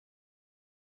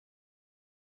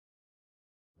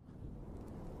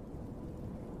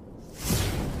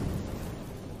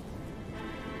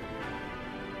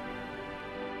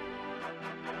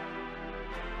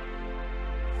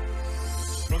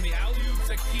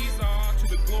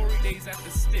days at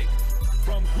the stick.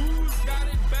 From who's got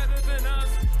it better than us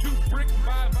to brick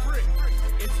by brick.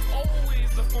 It's always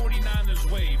the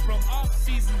 49ers way, from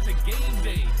off-season to game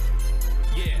day.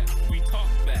 Yeah, we talk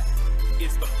back.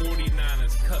 It's the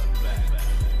 49ers cutback.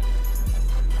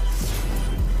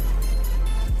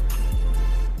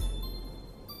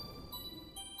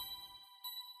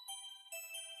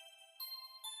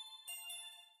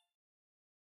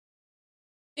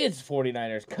 It's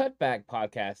 49ers Cutback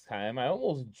podcast time. I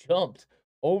almost jumped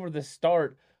over the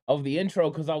start of the intro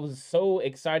because I was so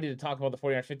excited to talk about the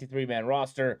 49ers 53-man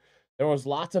roster. There was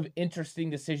lots of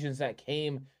interesting decisions that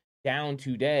came down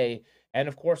today. And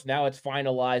of course, now it's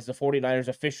finalized. The 49ers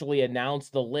officially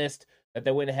announced the list that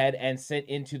they went ahead and sent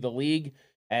into the league.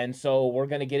 And so we're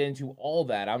going to get into all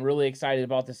that. I'm really excited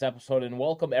about this episode and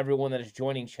welcome everyone that is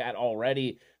joining chat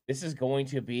already. This is going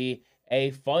to be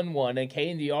a fun one, and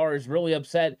KNDR is really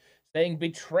upset, saying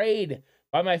betrayed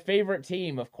by my favorite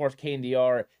team. Of course,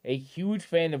 KNDR, a huge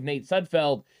fan of Nate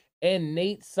Sudfeld, and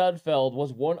Nate Sudfeld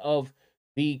was one of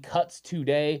the cuts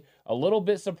today. A little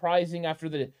bit surprising after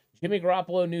the Jimmy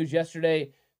Garoppolo news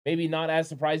yesterday, maybe not as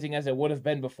surprising as it would have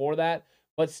been before that,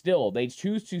 but still, they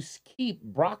choose to keep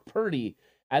Brock Purdy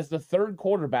as the third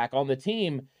quarterback on the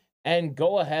team and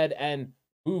go ahead and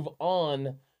move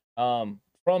on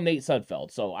from Nate Sudfeld.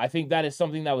 So I think that is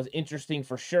something that was interesting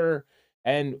for sure.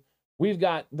 And we've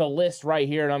got the list right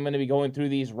here, and I'm going to be going through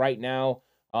these right now.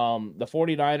 The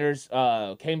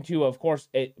 49ers came to, of course,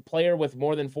 a player with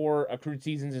more than 4 accrued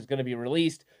seasons is going to be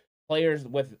released. Players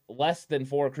with less than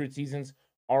 4 accrued seasons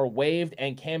are waived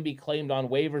and can be claimed on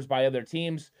waivers by other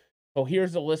teams. So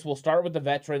here's the list. We'll start with the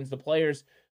veterans, the players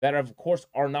that, of course,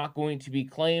 are not going to be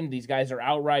claimed. These guys are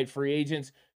outright free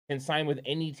agents, can sign with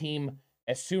any team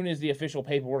as soon as the official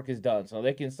paperwork is done. So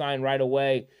they can sign right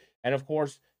away. And of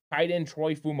course, tight end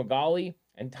Troy Fumagalli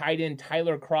and tight end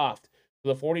Tyler Kroft.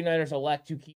 So the 49ers elect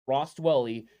to keep Ross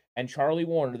Dwelley and Charlie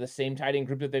Warner, the same tight end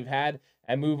group that they've had,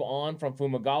 and move on from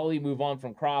Fumagalli, move on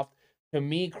from Kroft. To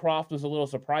me, Kroft was a little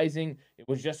surprising. It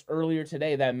was just earlier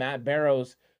today that Matt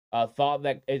Barrows thought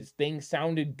that things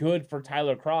sounded good for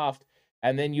Tyler Kroft.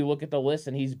 And then you look at the list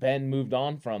and he's been moved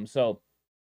on from. So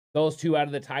those two out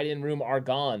of the tight end room are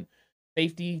gone.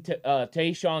 Safety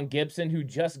Tayshaun Gibson, who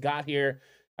just got here.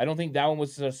 I don't think that one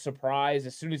was a surprise.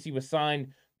 As soon as he was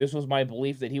signed, this was my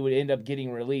belief that he would end up getting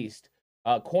released.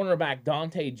 Cornerback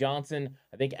Dante Johnson.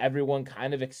 I think everyone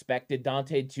kind of expected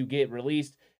Dante to get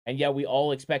released. And yeah, we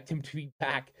all expect him to be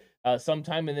back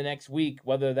sometime in the next week,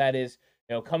 whether that is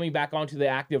coming back onto the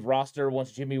active roster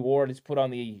once Jimmy Ward is put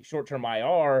on the short-term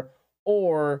IR,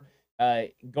 or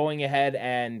going ahead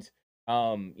and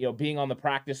being on the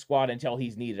practice squad until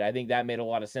he's needed. I think that made a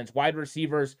lot of sense. Wide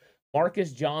receivers,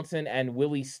 Marcus Johnson and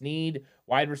Willie Snead.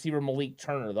 Wide receiver, Malik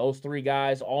Turner. Those 3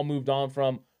 guys all moved on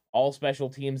from, all special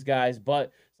teams guys.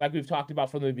 But like we've talked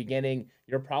about from the beginning,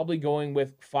 you're probably going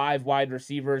with 5 wide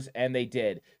receivers, and they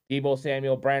did. Deebo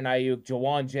Samuel, Brandon Ayuk,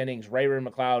 Jawan Jennings, Ray-Ray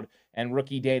McCloud, and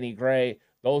rookie Danny Gray.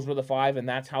 Those were the 5, and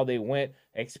that's how they went.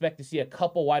 I expect to see a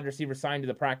couple wide receivers signed to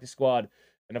the practice squad.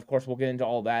 And, of course, we'll get into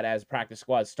all that as practice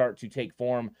squads start to take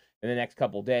form in the next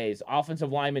couple days.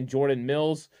 Offensive lineman Jordan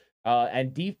Mills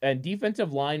and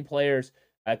defensive line players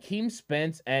Akeem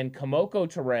Spence and Kamoko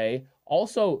Ture.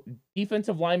 Also,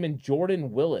 defensive lineman Jordan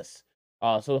Willis.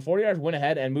 So the 49ers went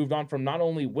ahead and moved on from not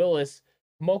only Willis,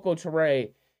 Kamoko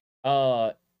Ture,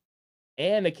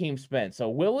 and Akeem Spence. So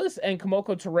Willis and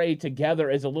Kamoko Ture together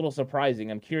is a little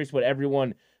surprising. I'm curious what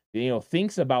everyone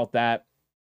thinks about that.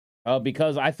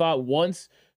 Because I thought once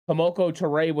Kamoko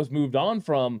Ture was moved on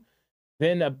from,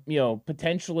 then,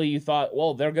 potentially you thought,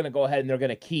 well, they're going to go ahead and they're going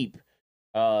to keep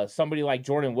somebody like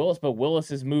Jordan Willis, but Willis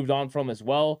has moved on from as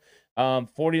well.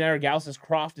 49er Galsis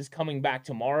Kroft is coming back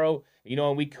tomorrow,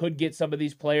 and we could get some of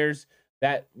these players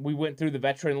that we went through the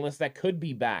veteran list that could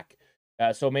be back.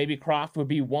 So maybe Kroft would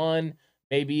be one.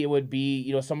 Maybe it would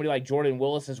be, somebody like Jordan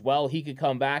Willis as well. He could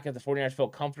come back if the 49ers feel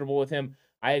comfortable with him.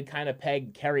 I had kind of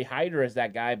pegged Kerry Hyder as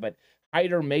that guy, but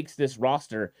Hyder makes this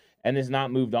roster and is not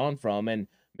moved on from. And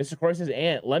Mr. Corey says,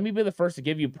 Ant, let me be the first to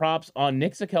give you props on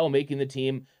Nick Zakelj making the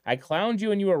team. I clowned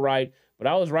you and you were right, but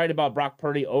I was right about Brock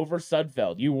Purdy over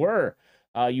Sudfeld. You were.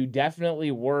 You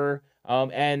definitely were.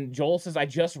 And Joel says, I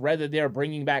just read that they're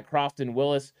bringing back Kroft and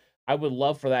Willis. I would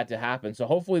love for that to happen. So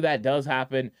hopefully that does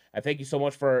happen. I thank you so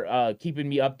much for keeping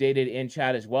me updated in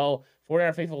chat as well.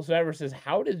 49er Faithful Survivor says,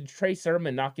 how did Trey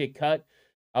Sermon not get cut?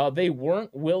 They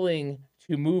weren't willing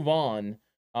to move on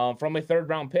from a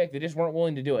 3rd-round pick. They just weren't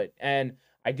willing to do it. And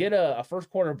I did a first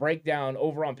quarter breakdown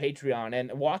over on Patreon,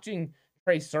 and watching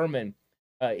Trey Sermon,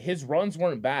 his runs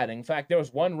weren't bad. In fact, there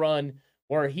was one run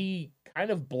where he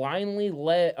kind of blindly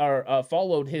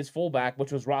followed his fullback,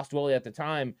 which was Ross Dwelley at the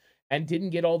time, and didn't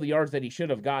get all the yards that he should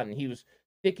have gotten. He was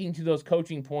sticking to those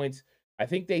coaching points. I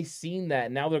think they've seen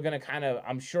that. Now they're going to kind of,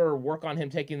 I'm sure, work on him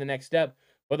taking the next step.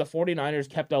 But the 49ers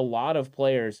kept a lot of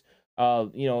players,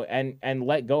 and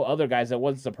let go other guys that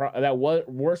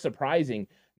were surprising.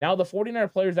 Now the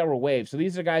 49er players that were waived. So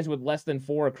these are guys with less than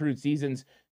 4 accrued seasons.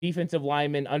 Defensive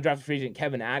lineman, undrafted free agent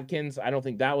Kevin Adkins. I don't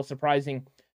think that was surprising.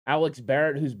 Alex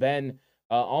Barrett, who's been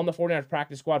on the 49ers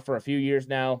practice squad for a few years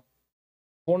now.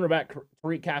 Cornerback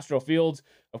Tariq Castro-Fields,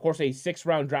 of course, a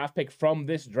 6th-round draft pick from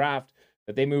this draft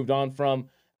that they moved on from.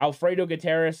 Alfredo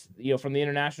Gutierrez, from the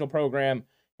international program.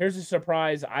 Here's a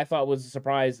surprise. I thought was a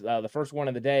surprise. The first one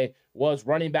of the day was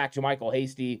running back JaMycal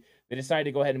Hasty. They decided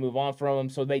to go ahead and move on from him.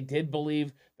 So they did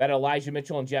believe that Elijah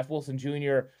Mitchell and Jeff Wilson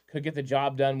Jr. could get the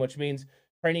job done, which means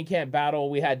training camp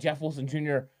battle. We had Jeff Wilson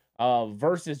Jr.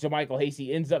 Versus JaMycal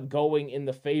Hasty ends up going in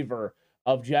the favor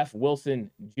of Jeff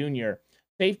Wilson Jr.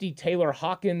 Safety Taylor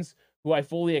Hawkins, who I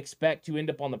fully expect to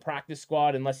end up on the practice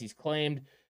squad unless he's claimed.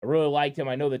 I really liked him.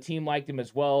 I know the team liked him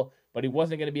as well, but he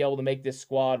wasn't going to be able to make this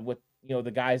squad with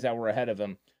the guys that were ahead of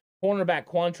him. Cornerback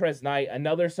Quantrez Knight,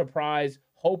 another surprise,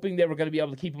 hoping they were going to be able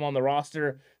to keep him on the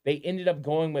roster. They ended up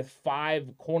going with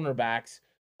 5 cornerbacks.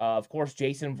 Of course,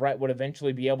 Jason Verrett would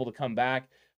eventually be able to come back,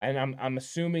 and I'm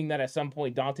assuming that at some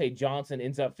point Dante Johnson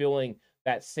ends up filling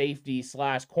that safety /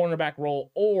 cornerback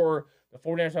role, or the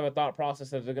 49ers have a thought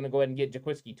process that they're going to go ahead and get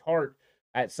Jaquiski Tartt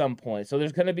at some point. So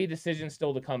there's going to be decisions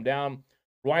still to come down.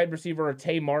 Wide receiver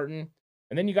Tay Martin.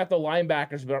 And then you got the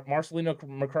linebackers, Marcelino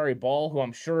McCrary-Ball, who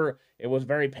I'm sure it was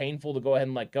very painful to go ahead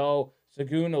and let go.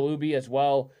 Segun Alubi as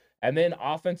well. And then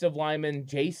offensive lineman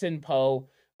Jason Poe.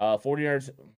 49ers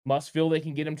must feel they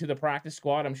can get him to the practice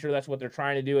squad. I'm sure that's what they're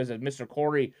trying to do, as Mr.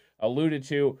 Corey alluded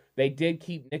to. They did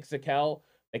keep Nick Zakelj.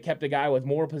 They kept a guy with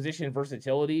more position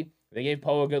versatility. They gave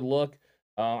Poe a good look.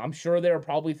 I'm sure they were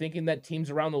probably thinking that teams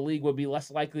around the league would be less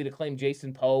likely to claim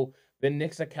Jason Poe than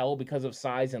Nick Zakelj because of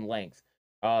size and length.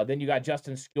 Then you got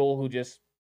Justin Skule, who just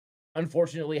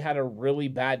unfortunately had a really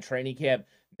bad training camp,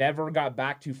 never got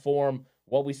back to form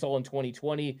what we saw in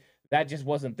 2020. That just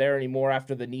wasn't there anymore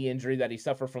after the knee injury that he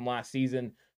suffered from last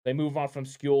season. They move on from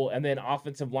Skule, and then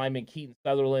offensive lineman Keaton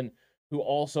Sutherland, who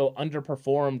also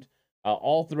underperformed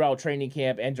all throughout training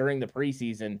camp and during the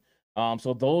preseason.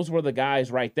 So those were the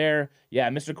guys right there. Yeah,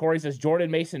 Mr. Corey says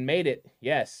Jordan Mason made it.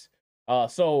 Yes.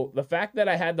 So the fact that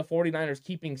I had the 49ers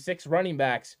keeping 6 running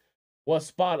backs was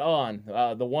spot on.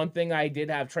 The one thing I did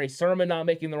have Trey Sermon not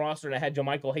making the roster, and I had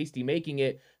JaMycal Hasty making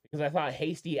it because I thought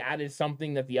Hasty added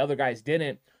something that the other guys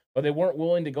didn't, but they weren't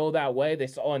willing to go that way. They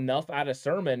saw enough out of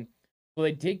Sermon, so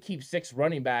they did keep 6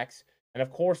 running backs, and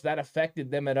of course that affected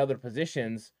them at other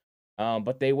positions.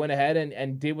 But they went ahead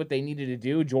and did what they needed to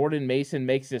do. Jordan Mason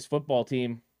makes this football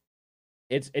team.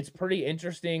 It's pretty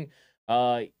interesting,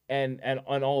 and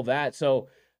all that. So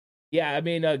yeah, I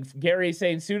mean, Gary's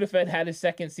saying Sudafed had his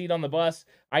second seat on the bus.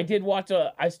 I did watch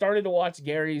I started to watch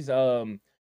Gary's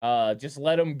Just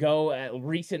Let Him Go at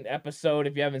recent episode.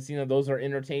 If you haven't seen them, those are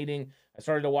entertaining. I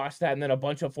started to watch that, and then a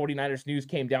bunch of 49ers news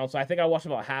came down. So I think I watched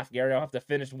about half, Gary. I'll have to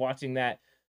finish watching that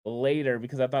later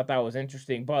because I thought that was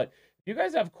interesting. But if you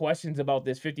guys have questions about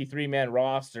this 53-man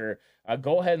roster,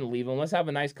 go ahead and leave them. Let's have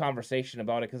a nice conversation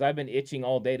about it because I've been itching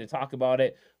all day to talk about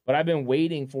it. But I've been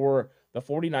waiting for the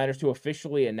 49ers to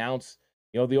officially announce,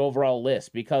 the overall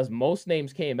list because most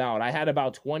names came out. I had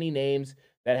about 20 names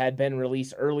that had been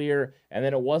released earlier, and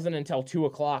then it wasn't until 2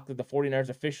 o'clock that the 49ers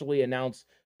officially announced,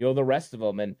 the rest of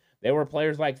them. And there were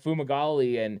players like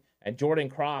Fumagalli and Jordan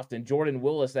Croft and Jordan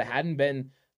Willis that hadn't been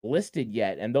listed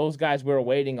yet, and those guys we were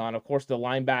waiting on. Of course, the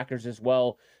linebackers as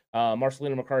well.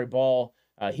 Marcelino McCrary-Ball,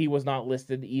 he was not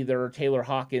listed either. Taylor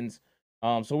Hawkins.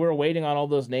 So we were waiting on all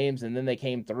those names, and then they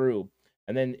came through.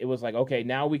 And then it was like, okay,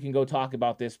 now we can go talk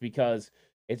about this because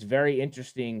it's very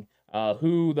interesting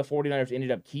who the 49ers ended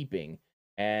up keeping.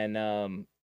 And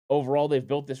overall, they've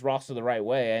built this roster the right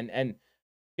way. And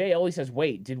Jay Ellie says,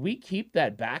 wait, did we keep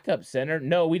that backup center?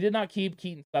 No, we did not keep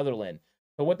Keaton Sutherland.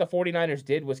 So what the 49ers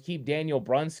did was keep Daniel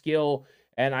Brunskill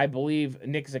and I believe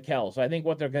Nick Zakelj. So I think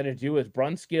what they're going to do is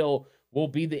Brunskill will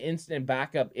be the instant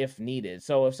backup if needed.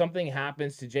 So if something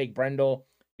happens to Jake Brendel,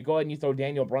 you go ahead and you throw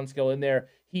Daniel Brunskill in there.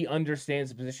 He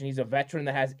understands the position. He's a veteran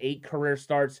that has 8 career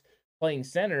starts playing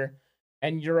center,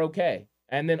 and you're okay.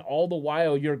 And then all the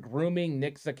while, you're grooming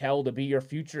Nick Zakelj to be your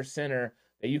future center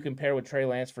that you can pair with Trey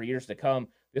Lance for years to come.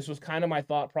 This was kind of my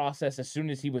thought process as soon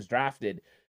as he was drafted.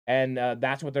 And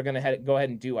that's what they're going to go ahead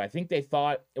and do. I think they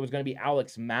thought it was going to be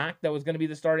Alex Mack that was going to be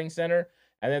the starting center,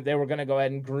 and then they were going to go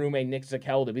ahead and groom a Nick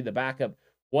Zakelj to be the backup,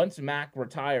 once Mac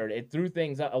retired, it threw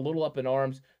things a little up in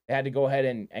arms. They had to go ahead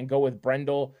and go with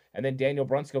Brendel, and then Daniel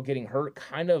Brunskill getting hurt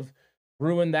kind of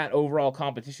ruined that overall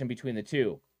competition between the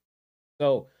two.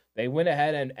 So they went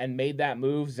ahead and made that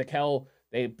move. Zakelj,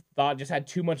 they thought, just had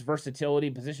too much versatility,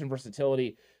 position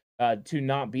versatility, to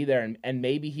not be there. And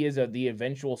maybe he is the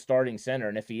eventual starting center.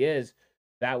 And if he is,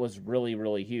 that was really,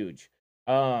 really huge.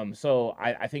 So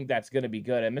I think that's going to be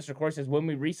good. And Mr. Corey says, when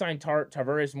we re-sign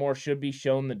Tarvarius Moore should be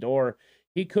shown the door.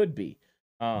 He could be.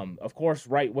 Of course,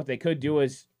 right, what they could do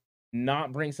is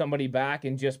not bring somebody back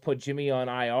and just put Jimmy on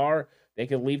IR. They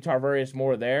could leave Tarvarius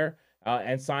Moore there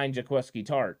and sign Jaquiski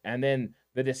Tartt. And then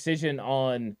the decision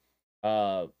on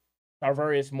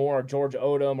Tarvarius Moore, George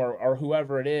Odom, or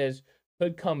whoever it is,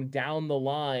 could come down the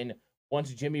line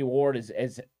once Jimmy Ward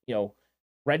is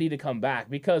ready to come back.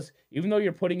 Because even though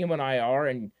you're putting him on IR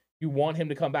and you want him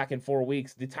to come back in 4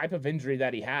 weeks, the type of injury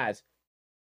that he has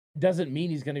doesn't mean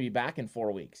he's going to be back in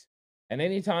 4 weeks. And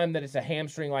anytime that it's a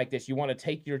hamstring like this, you want to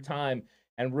take your time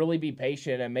and really be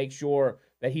patient and make sure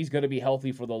that he's going to be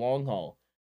healthy for the long haul.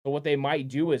 So what they might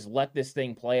do is let this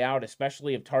thing play out,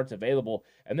 especially if Tartt's available.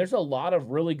 And there's a lot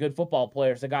of really good football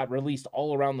players that got released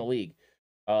all around the league.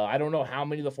 I don't know how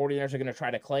many the 49ers are going to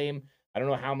try to claim. I don't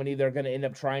know how many they're going to end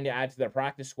up trying to add to their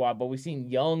practice squad, but we've seen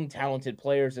young, talented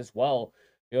players as well,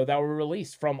 that were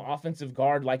released, from offensive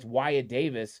guard like Wyatt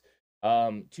Davis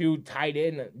to tight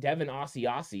end Devin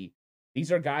Asiasi.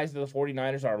 These are guys that the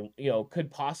 49ers are, could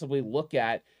possibly look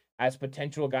at as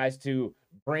potential guys to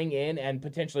bring in and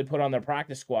potentially put on their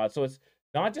practice squad. So it's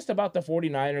not just about the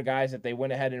 49er guys that they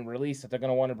went ahead and released that they're going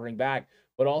to want to bring back,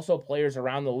 but also players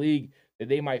around the league that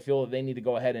they might feel that they need to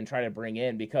go ahead and try to bring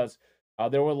in, because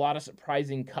there were a lot of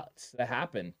surprising cuts that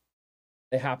happened.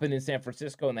 They happened in San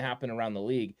Francisco and they happened around the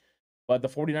league. But the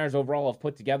 49ers overall have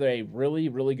put together a really,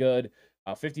 really good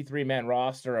 53-man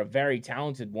roster, a very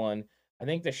talented one. I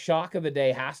think the shock of the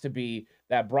day has to be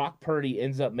that Brock Purdy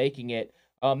ends up making it.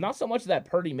 Not so much that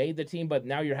Purdy made the team, but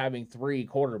now you're having 3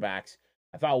 quarterbacks.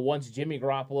 I thought once Jimmy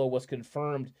Garoppolo was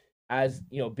confirmed as,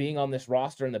 being on this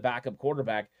roster and the backup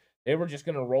quarterback, they were just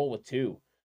going to roll with 2.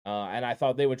 And I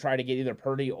thought they would try to get either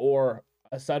Purdy or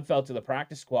a Sudfeld to the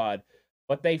practice squad,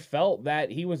 but they felt that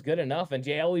he was good enough. And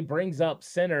JLE brings up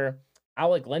center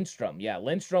Alec Lindstrom. Yeah,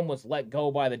 Lindstrom was let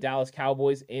go by the Dallas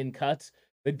Cowboys in cuts.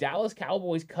 The Dallas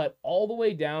Cowboys cut all the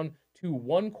way down to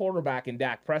 1 quarterback in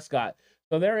Dak Prescott.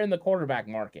 So they're in the quarterback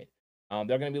market.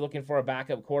 They're going to be looking for a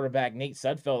backup quarterback. Nate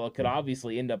Sudfeld could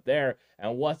obviously end up there.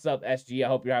 And what's up, SG? I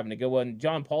hope you're having a good one.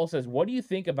 John Paul says, what do you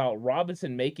think about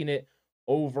Robinson making it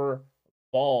over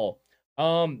Ball?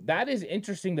 That is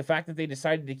interesting, the fact that they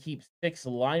decided to keep 6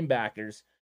 linebackers.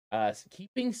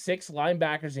 Keeping 6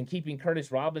 linebackers and keeping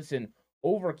Curtis Robinson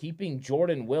over keeping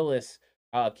Jordan Willis,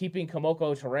 keeping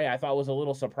Kamoko Toure, I thought was a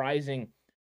little surprising.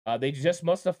 They just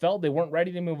must have felt they weren't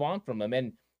ready to move on from him.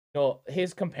 And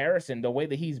his comparison, the way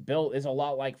that he's built, is a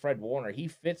lot like Fred Warner. He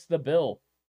fits the bill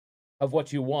of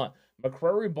what you want.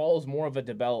 McCrary Ball is more of a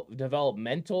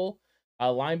developmental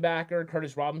linebacker.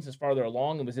 Curtis Robinson's farther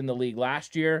along and was in the league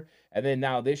last year. And then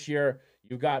now this year,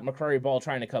 you've got McCrary Ball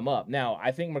trying to come up. Now,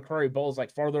 I think McCrary Ball is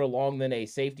like farther along than a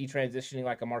safety transitioning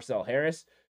like a Marcel Harris.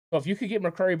 So if you could get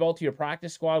McCrary Ball to your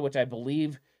practice squad, which I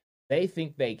believe they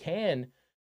think they can,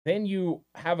 then you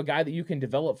have a guy that you can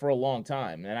develop for a long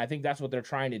time. And I think that's what they're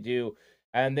trying to do.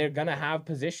 And they're going to have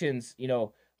positions,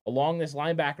 along this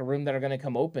linebacker room that are going to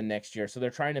come open next year. So they're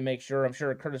trying to make sure, I'm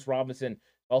sure Curtis Robinson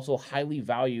also highly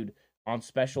valued on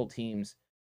special teams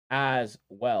as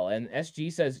well. And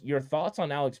SG says, your thoughts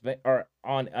on I'm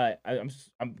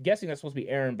guessing that's supposed to be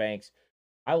Aaron Banks.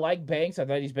 I like Banks. I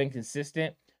thought he's been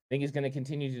consistent. I think he's going to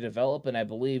continue to develop. And I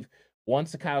believe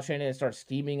once the Kyle Shanahan starts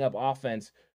scheming up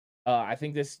offense, I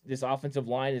think this offensive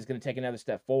line is going to take another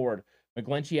step forward.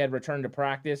 McGlinchey had returned to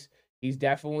practice. He's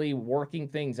definitely working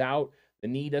things out. The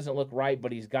knee doesn't look right,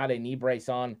 but he's got a knee brace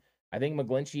on. I think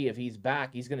McGlinchey, if he's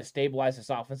back, he's going to stabilize this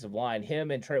offensive line.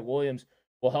 Him and Trent Williams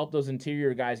will help those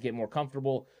interior guys get more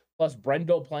comfortable. Plus,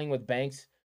 Brendel playing with Banks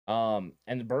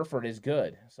and Burford is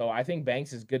good. So I think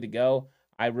Banks is good to go.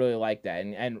 I really like that.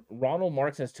 And Ronald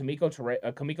Mark says Kamiko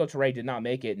Toure did not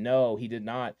make it. No, he did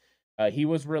not. He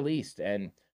was released,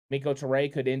 and Kamiko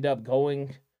Toure could end up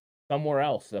going somewhere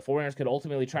else. The 49ers could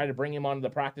ultimately try to bring him onto the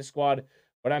practice squad,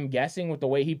 but I'm guessing with the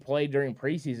way he played during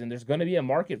preseason, there's going to be a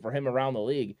market for him around the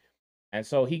league. And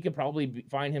so he could probably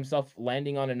find himself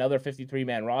landing on another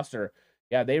 53-man roster.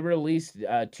 Yeah, they released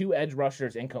 2 edge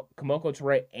rushers in Kamoko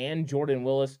Toure and Jordan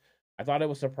Willis. I thought it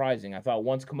was surprising. I thought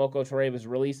once Kamoko Toure was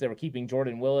released, they were keeping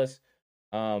Jordan Willis,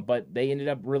 but they ended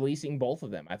up releasing both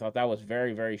of them. I thought that was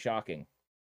very, very shocking.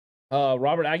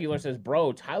 Robert Aguilar says,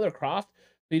 bro, Tyler Kroft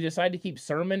So you decide to keep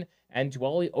Sermon and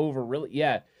Dwelley over really.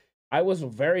 Yeah, I was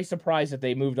very surprised that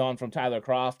they moved on from Tyler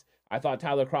Kroft. I thought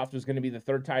Tyler Kroft was going to be the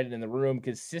third tight end in the room.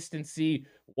 Consistency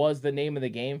was the name of the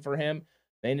game for him.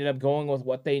 They ended up going with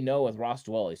what they know with Ross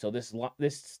Dwelley. So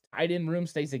this tight end room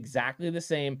stays exactly the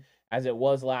same as it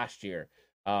was last year.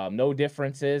 No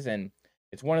differences, and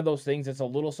it's one of those things that's a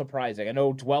little surprising. I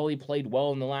know Dwelley played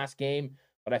well in the last game,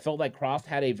 but I felt like Kroft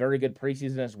had a very good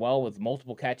preseason as well with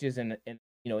multiple catches in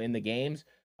the games,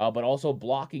 but also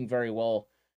blocking very well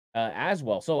as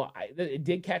well. So it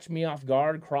did catch me off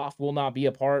guard. Kroft will not be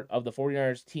a part of the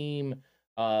 49ers team,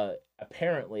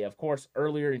 apparently. Of course,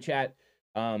 earlier in chat,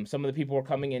 some of the people were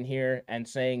coming in here and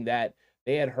saying that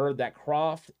they had heard that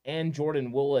Kroft and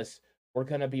Jordan Willis were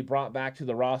going to be brought back to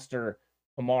the roster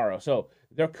tomorrow. So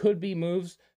there could be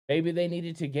moves. Maybe they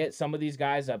needed to get some of these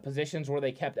guys positions where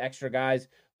they kept extra guys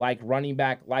like running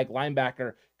back, like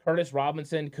linebacker. Curtis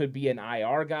Robinson could be an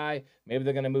IR guy. Maybe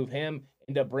they're going to move him,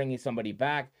 end up bringing somebody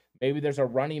back. Maybe there's a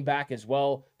running back as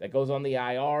well that goes on the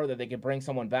IR that they could bring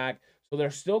someone back. So there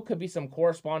still could be some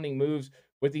corresponding moves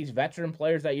with these veteran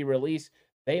players that you release.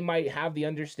 They might have the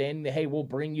understanding that, hey, we'll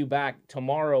bring you back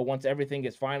tomorrow once everything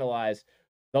is finalized.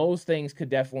 Those things could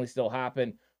definitely still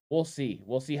happen. We'll see.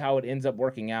 We'll see how it ends up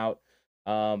working out.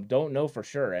 Don't know for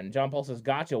sure. And John Paul says,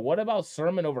 gotcha. What about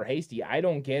Sermon over Hasty? I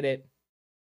don't get it.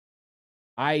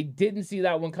 I didn't see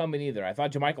that one coming either. I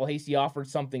thought JaMycal Hasty offered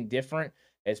something different.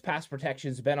 His pass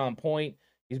protection's been on point.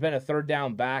 He's been a third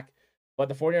down back. But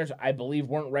the 49ers, I believe,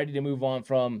 weren't ready to move on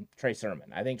from Trey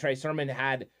Sermon. I think Trey Sermon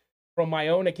had, from my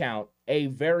own account, a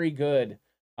very good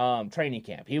training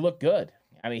camp. He looked good.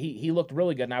 I mean, he looked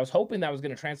really good. And I was hoping that was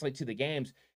going to translate to the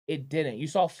games. It didn't. You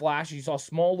saw flashes. You saw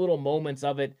small little moments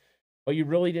of it. But you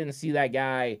really didn't see that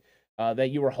guy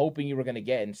that you were hoping you were going to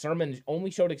get. And Sermon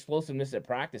only showed explosiveness at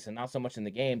practice and not so much in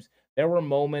the games. There were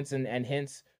moments and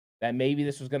hints that maybe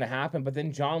this was going to happen. But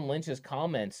then John Lynch's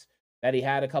comments that he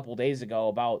had a couple days ago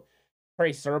about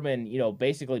Trey Sermon,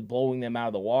 basically blowing them out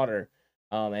of the water,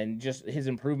 and just his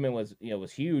improvement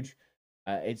was huge.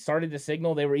 It started to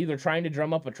signal they were either trying to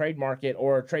drum up a trade market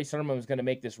or Trey Sermon was going to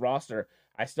make this roster.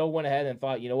 I still went ahead and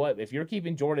thought, you know what? If you're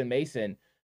keeping Jordan Mason,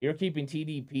 you're keeping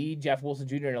TDP, Jeff Wilson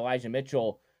Jr., and Elijah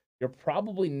Mitchell, you're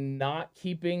probably not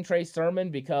keeping Trey Sermon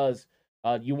because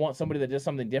you want somebody that does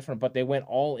something different. But they went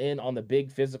all in on the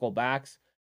big physical backs,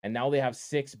 and now they have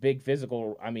 6 big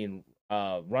physical,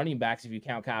 running backs if you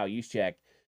count Kyle Juszczyk.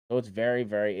 So it's very,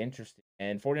 very interesting.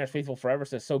 And 49ers Faithful Forever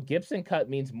says, so Gibson cut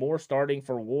means more starting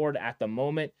for Ward at the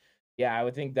moment. Yeah, I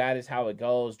would think that is how it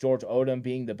goes. George Odom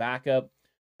being the backup.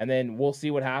 And then we'll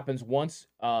see what happens once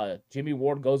Jimmy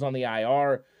Ward goes on the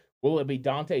IR. Will it be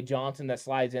Dante Johnson that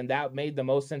slides in? That made the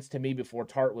most sense to me before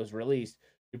Tart was released.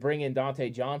 You bring in Dante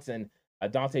Johnson.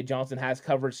 Dante Johnson has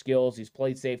coverage skills. He's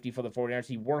played safety for the 49ers.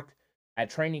 He worked at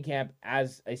training camp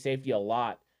as a safety a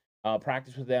lot.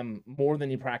 Practice with them more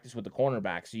than he practiced with the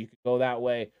cornerback. So you could go that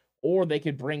way. Or they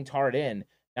could bring Tart in.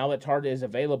 Now that Tart is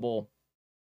available,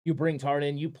 you bring Tart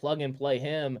in, you plug and play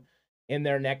him in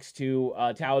there next to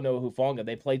Talanoa Hufanga.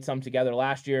 They played some together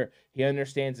last year. He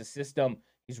understands the system.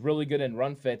 He's really good in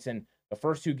run fits. And the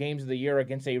first 2 games of the year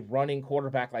against a running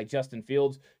quarterback like Justin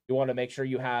Fields, you want to make sure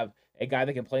you have a guy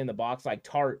that can play in the box like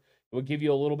Tart. It would give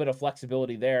you a little bit of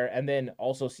flexibility there. And then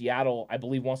also Seattle, I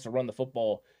believe, wants to run the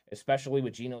football, especially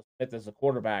with Geno Smith as a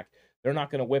quarterback. They're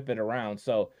not going to whip it around.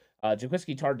 So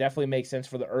Jaquiski Tartt definitely makes sense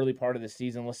for the early part of the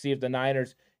season. Let's see if the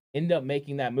Niners end up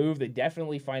making that move. They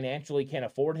definitely financially can't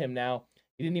afford him now.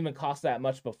 He didn't even cost that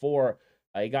much before.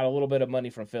 He got a little bit of money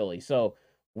from Philly. So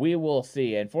we will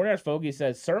see. And 49ers Fogey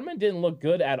says, Sermon didn't look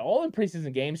good at all in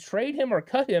preseason games. Trade him or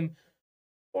cut him.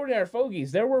 49ers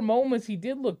Fogies, there were moments he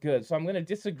did look good. So I'm going to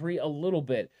disagree a little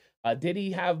bit. Did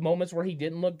he have moments where he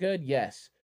didn't look good? Yes.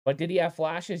 But did he have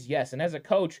flashes? Yes. And as a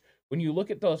coach, when you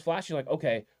look at those flashes, you're like,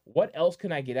 okay, what else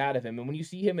can I get out of him? And when you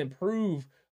see him improve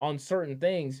on certain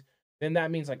things, then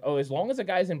that means like, oh, as long as a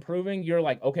guy's improving, you're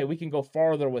like, okay, we can go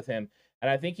farther with him.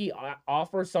 And I think he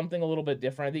offers something a little bit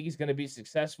different. I think he's going to be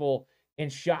successful in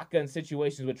shotgun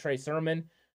situations with Trey Sermon.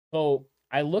 So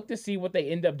I look to see what they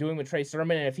end up doing with Trey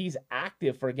Sermon. And if he's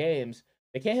active for games,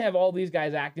 they can't have all these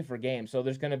guys active for games. So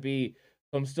there's going to be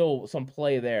some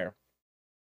play there.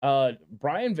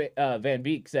 Brian Van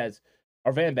Beek says,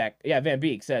 or Van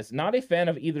Beek says, not a fan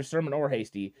of either Sermon or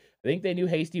Hasty. I think they knew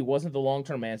Hasty wasn't the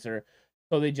long-term answer,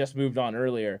 so they just moved on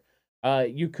earlier.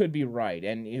 You could be right,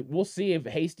 and we'll see if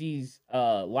Hasty's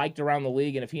liked around the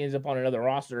league and if he ends up on another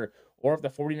roster, or if the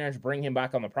 49ers bring him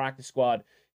back on the practice squad.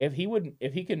 If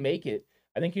he could make it,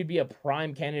 I think he'd be a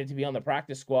prime candidate to be on the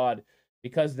practice squad,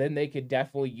 because then they could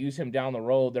definitely use him down the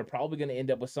road. They're probably going to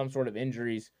end up with some sort of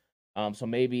injuries So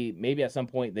maybe at some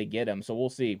point they get him. So we'll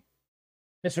see.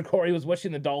 Mr. Corey was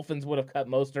wishing the Dolphins would have cut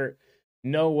Mostert.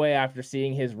 No way after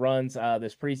seeing his runs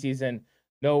this preseason.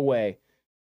 No way.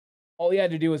 All he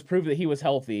had to do was prove that he was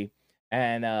healthy,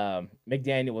 and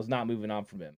McDaniel was not moving on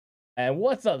from him. And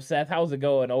what's up, Seth? How's it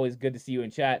going? Always good to see you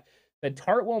in chat. The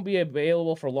Tart won't be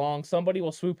available for long. Somebody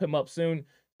will swoop him up soon.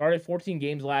 Started 14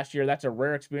 games last year. That's a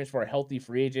rare experience for a healthy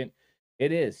free agent.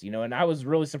 It is, and I was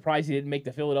really surprised he didn't make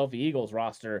the Philadelphia Eagles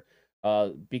roster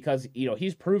because,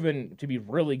 he's proven to be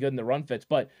really good in the run fits.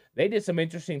 But they did some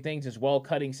interesting things as well,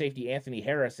 cutting safety Anthony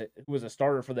Harris, who was a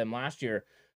starter for them last year.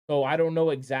 So I don't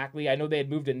know exactly. I know they had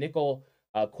moved a nickel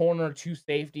corner to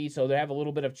safety, so they have a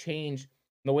little bit of change in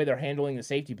the way they're handling the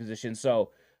safety position. So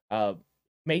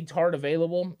made Tart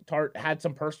available. Tart had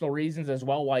some personal reasons as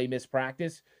well why he missed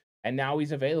practice, and now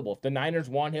he's available. If the Niners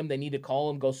want him, they need to call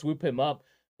him, go swoop him up.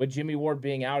 With Jimmy Ward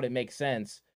being out, it makes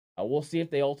sense. We'll see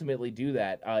if they ultimately do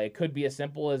that. It could be as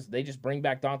simple as they just bring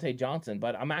back Dante Johnson,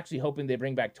 but I'm actually hoping they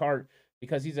bring back Tart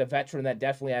because he's a veteran that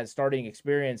definitely has starting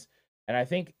experience. And I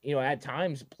think, at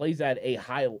times plays at a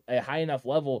high enough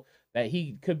level that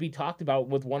he could be talked about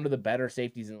with one of the better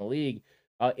safeties in the league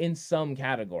in some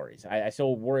categories. I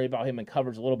still worry about him in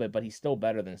coverage a little bit, but he's still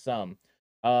better than some.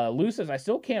 Lou says, I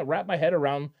still can't wrap my head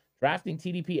around drafting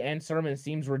TDP and Sermon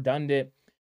seems redundant.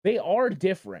 They are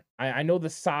different. I know the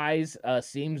size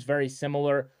seems very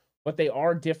similar, but they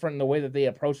are different in the way that they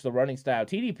approach the running style.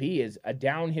 TDP is a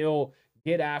downhill,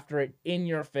 get after it, in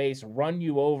your face, run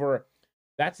you over.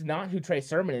 That's not who Trey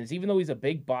Sermon is. Even though he's a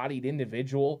big-bodied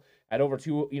individual at over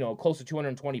close to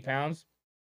 220 pounds,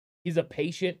 he's a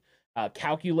patient,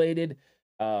 calculated,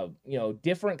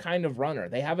 different kind of runner.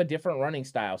 They have a different running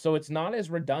style, so it's not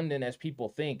as redundant as people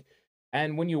think.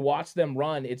 And when you watch them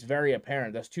run, it's very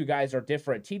apparent. Those two guys are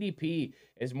different. TDP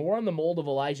is more in the mold of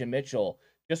Elijah Mitchell,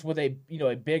 just with a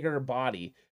bigger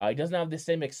body. He doesn't have the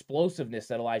same explosiveness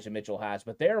that Elijah Mitchell has,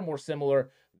 but they are more similar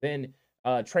than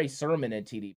Trey Sermon and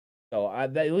TDP. So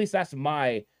at least that's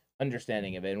my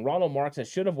understanding of it. And Ronald Marks says,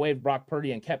 should have waived Brock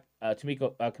Purdy and kept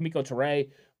Kemoko Turay.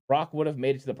 Brock would have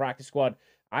made it to the practice squad.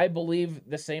 I believe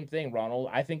the same thing, Ronald.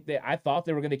 I thought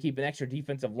they were going to keep an extra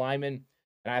defensive lineman,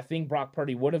 and I think Brock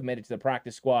Purdy would have made it to the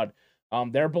practice squad.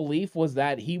 Their belief was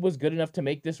that he was good enough to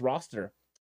make this roster,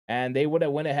 and they would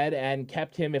have went ahead and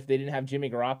kept him if they didn't have Jimmy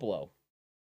Garoppolo.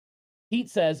 Pete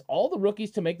says, all the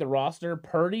rookies to make the roster,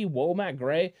 Purdy, Womack,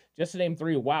 Gray, just to name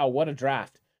three. Wow, what a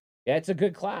draft. Yeah, it's a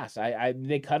good class.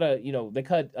 They cut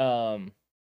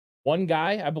one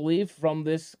guy, I believe, from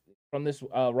this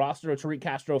roster of Tariq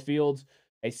Castro Fields,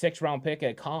 a 6th-round pick,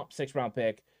 a comp 6th-round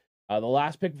pick. The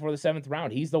last pick before the 7th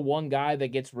round. He's the one guy that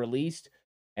gets released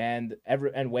and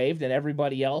waived, and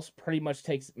everybody else pretty much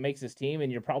makes his team. And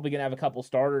you're probably gonna have a couple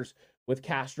starters with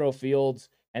Castro Fields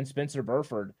and Spencer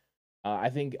Burford. I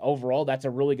think overall that's a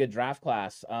really good draft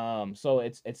class. So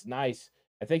it's nice.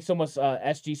 I thank so much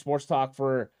SG Sports Talk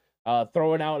for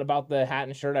throwing out about the hat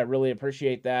and shirt. I really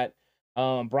appreciate that.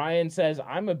 Brian says,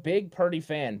 I'm a big Purdy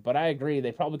fan, but I agree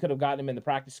they probably could have gotten him in the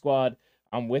practice squad.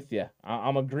 I'm with you.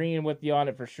 I'm agreeing with you on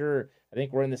it for sure. I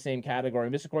think we're in the same category.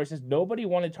 Mr. Corey says, nobody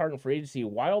wanted Tart in free agency.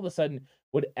 Why all of a sudden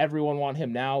would everyone want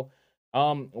him now?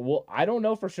 Well, I don't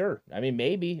know for sure. I mean,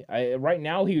 maybe. Right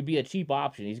now he would be a cheap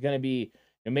option. He's going to be,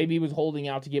 maybe he was holding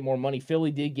out to get more money.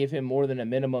 Philly did give him more than a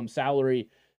minimum salary,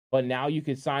 but now you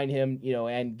could sign him,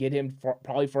 and get him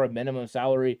probably for a minimum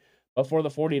salary. But for the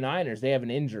 49ers, they have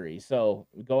an injury. So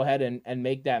go ahead and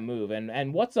make that move.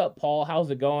 And what's up, Paul?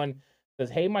 How's it going? Says,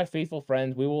 hey, my faithful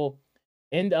friends, we will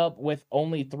end up with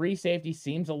only 3 safeties.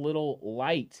 Seems a little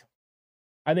light.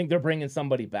 I think they're bringing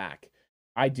somebody back.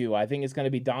 I do. I think it's going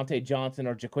to be Dante Johnson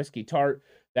or Jaquiski Tart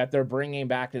that they're bringing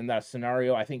back in that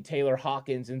scenario. I think Taylor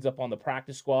Hawkins ends up on the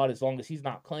practice squad as long as he's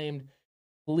not claimed.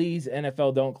 Please,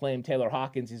 NFL, don't claim Taylor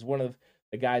Hawkins. He's one of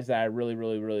the guys that I really,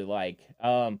 really, really like.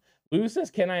 Lou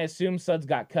says, can I assume Suggs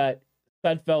got cut?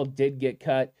 Sudfeld did get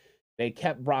cut. They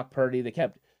kept Brock Purdy. They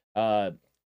kept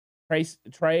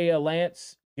Trey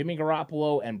Lance, Jimmy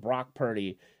Garoppolo, and Brock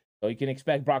Purdy. So you can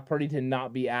expect Brock Purdy to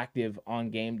not be active on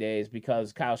game days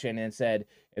because Kyle Shanahan said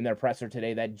in their presser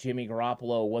today that Jimmy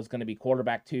Garoppolo was going to be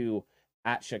quarterback 2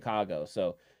 at Chicago.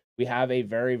 So we have a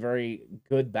very, very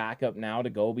good backup now to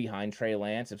go behind Trey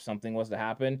Lance if something was to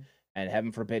happen. And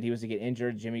heaven forbid he was to get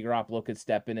injured, Jimmy Garoppolo could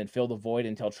step in and fill the void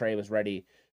until Trey was ready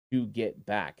to get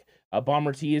back.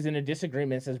 Bomber T is in a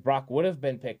disagreement. Says Brock would have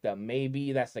been picked up.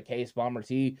 Maybe that's the case, Bomber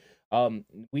T.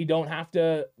 We don't have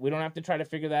to try to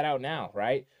figure that out now,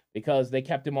 right? Because they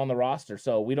kept him on the roster,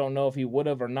 so we don't know if he would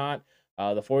have or not.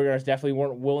 The 49ers definitely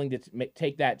weren't willing to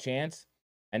take that chance,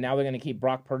 and now they're going to keep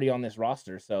Brock Purdy on this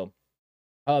roster. So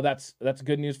that's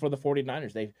good news for the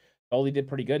 49ers. Thought he did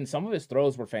pretty good, and some of his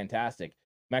throws were fantastic.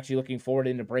 I'm actually looking forward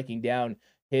into breaking down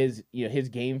his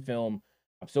game film.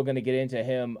 I'm still going to get into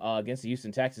him against the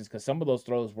Houston Texans because some of those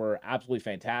throws were absolutely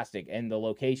fantastic, and the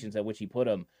locations at which he put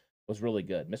them was really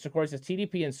good. Mr. Corey says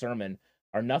TDP and Sermon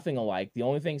are nothing alike. The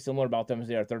only thing similar about them is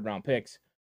they are third-round picks.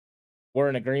 We're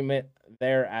in agreement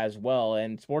there as well.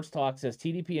 And Sports Talk says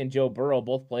TDP and Joe Burrow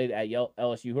both played at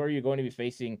LSU. Who are you going to be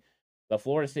facing? The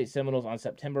Florida State Seminoles on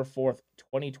September 4th,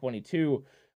 2022.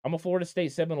 I'm a Florida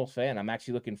State Seminoles fan. I'm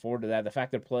actually looking forward to that. The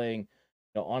fact they're playing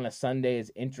on a Sunday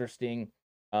is interesting.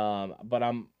 But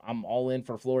I'm all in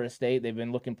for Florida State. They've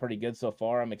been looking pretty good so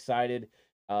far. I'm excited.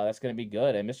 That's going to be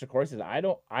good. And Mr. Corey says, I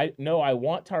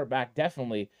want Tart back.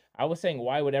 Definitely. I was saying,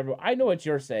 why would everyone, I know what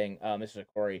you're saying, Mr.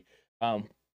 Corey.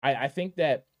 I think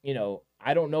that,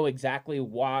 I don't know exactly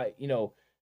why,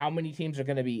 how many teams are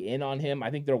going to be in on him.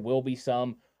 I think there will be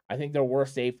some. I think there were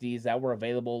safeties that were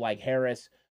available, like Harris.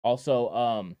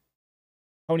 Also,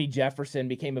 Tony Jefferson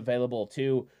became available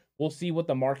too. We'll see what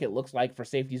the market looks like for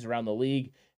safeties around the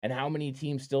league and how many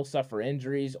teams still suffer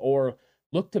injuries or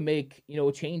look to make,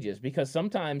 changes. Because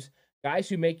sometimes guys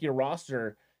who make your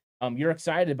roster, you're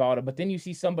excited about it, but then you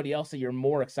see somebody else that you're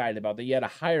more excited about, that you had a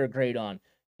higher grade on.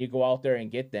 You go out there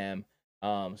and get them.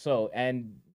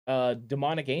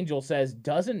 Demonic Angel says,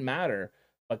 doesn't matter,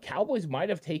 but Cowboys might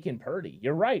have taken Purdy.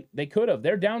 You're right. They could have.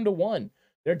 They're down to one.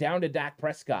 They're down to Dak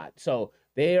Prescott. So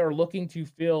they are looking to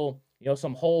fill,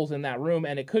 some holes in that room.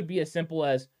 And it could be as simple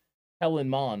as Kellen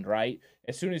Mond, right?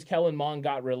 As soon as Kellen Mond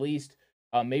got released,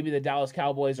 maybe the Dallas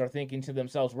Cowboys are thinking to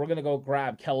themselves, we're going to go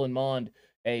grab Kellen Mond,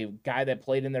 a guy that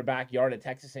played in their backyard at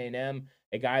Texas A&M,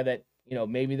 a guy that,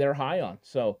 maybe they're high on.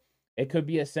 So it could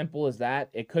be as simple as that.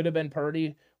 It could have been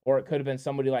Purdy, or it could have been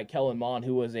somebody like Kellen Mond,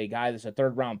 who was a guy that's a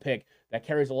third-round pick that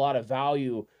carries a lot of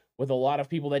value with a lot of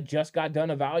people that just got done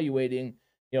evaluating,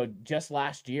 just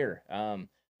last year.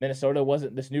 Minnesota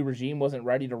this new regime wasn't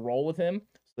ready to roll with him,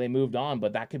 so they moved on.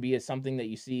 But that could be something that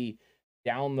you see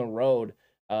down the road.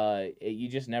 You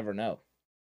just never know.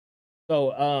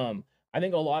 So I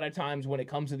think a lot of times when it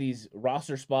comes to these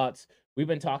roster spots, we've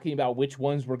been talking about which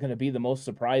ones were going to be the most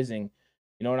surprising.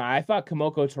 And I thought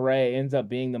Kemoko Turay ends up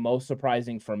being the most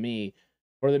surprising for me,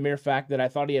 for the mere fact that I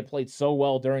thought he had played so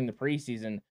well during the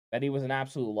preseason that he was an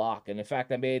absolute lock. And in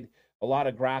fact, I made a lot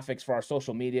of graphics for our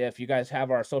social media. If you guys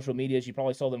have our social medias, you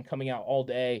probably saw them coming out all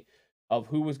day of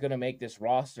who was going to make this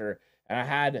roster. And I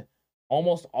had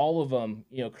almost all of them,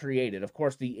 created. Of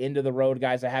course, the end of the road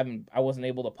guys, I wasn't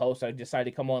able to post. I decided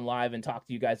to come on live and talk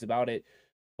to you guys about it.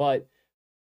 But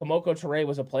Kemoko Turay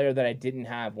was a player that I didn't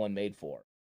have one made for.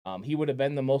 He would have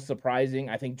been the most surprising.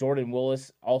 I think Jordan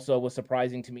Willis also was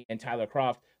surprising to me, and Tyler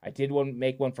Kroft. I did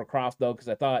make one for Kroft though, because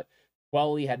I thought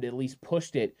Quelly had at least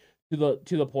pushed it to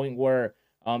the point where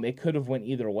it could have went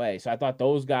either way. So I thought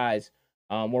those guys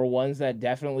were ones that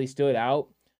definitely stood out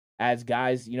as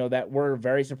guys, that were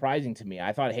very surprising to me.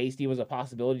 I thought Hasty was a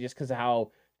possibility just because of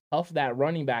how tough that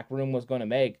running back room was going to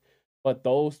make. But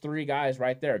those three guys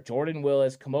right there, Jordan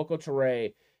Willis, Kemoko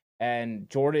Turay, and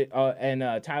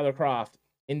Tyler Kroft,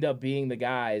 end up being the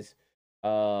guys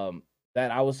that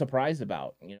I was surprised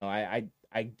about. I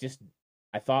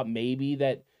thought maybe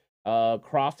that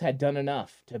Kroft had done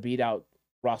enough to beat out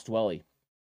Ross Dwelley.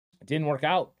 It didn't work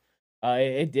out.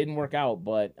 It didn't work out,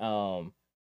 but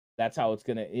that's how it's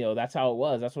gonna. That's how it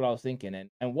was. That's what I was thinking.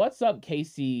 And what's up,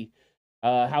 Casey?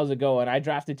 How's it going? I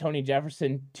drafted Tony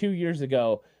Jefferson 2 years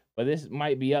ago, but this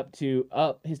might be up.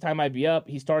 His time might be up.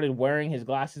 He started wearing his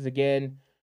glasses again.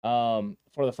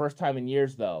 For the first time in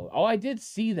years, though. Oh, I did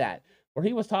see that, where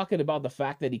he was talking about the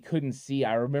fact that he couldn't see.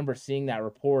 I remember seeing that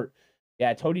report.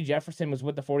 Yeah, Tony Jefferson was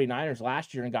with the 49ers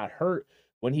last year and got hurt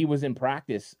when he was in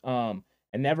practice, and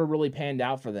never really panned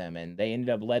out for them, and they ended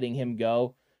up letting him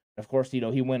go. Of course, he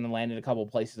went and landed a couple of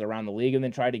places around the league and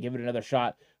then tried to give it another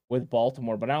shot with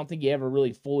Baltimore, but I don't think he ever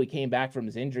really fully came back from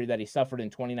his injury that he suffered in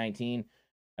 2019.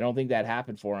 I don't think that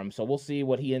happened for him, so we'll see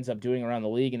what he ends up doing around the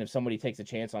league and if somebody takes a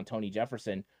chance on Tony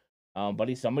Jefferson. But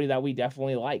he's somebody that we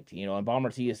definitely liked, and Bomber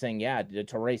T is saying, yeah,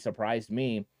 Turay surprised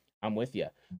me. I'm with you.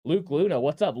 Luke Luna,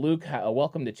 what's up, Luke?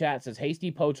 Welcome to chat. Says,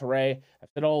 Hasty, Poe, Turay, I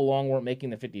said all along weren't making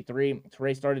the 53.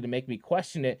 Turay started to make me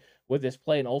question it with this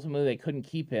play, and ultimately they couldn't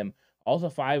keep him. Also,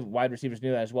 5 wide receivers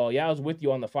knew that as well. Yeah, I was with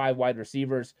you on the 5 wide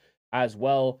receivers as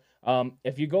well.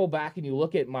 If you go back and you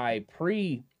look at my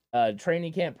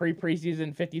training camp,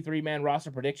 preseason 53-man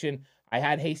roster prediction, I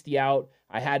had Hasty out.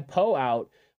 I had Poe out.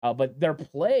 But their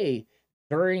play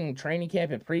during training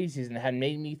camp and preseason had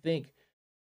made me think,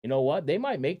 you know what, they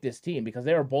might make this team because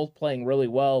they were both playing really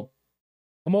well.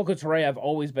 Kemoko Turay I've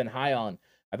always been high on.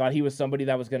 I thought he was somebody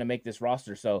that was going to make this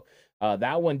roster. So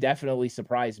that one definitely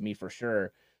surprised me for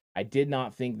sure. I did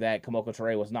not think that Kemoko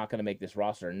Turay was not going to make this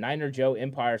roster. Niner Joe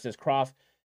Empire says Croft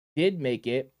did make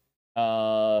it.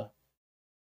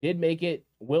 Did make it.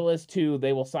 Willis too.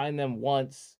 They will sign them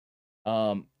once.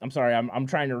 I'm sorry. I'm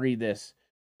trying to read this.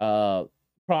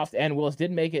 Croft and Willis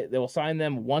did make it. They will sign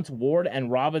them once Ward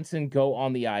and Robinson go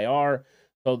on the IR.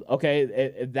 So, okay,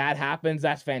 if that happens,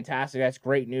 that's fantastic. That's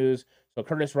great news. So,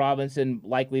 Curtis Robinson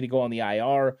likely to go on the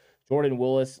IR. Jordan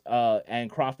Willis and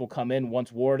Croft will come in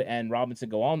once Ward and Robinson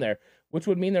go on there, which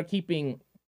would mean they're keeping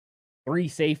 3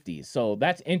 safeties. So,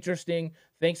 that's interesting.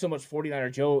 Thanks so much,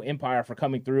 49er Joe Empire, for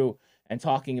coming through and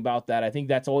talking about that. I think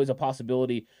that's always a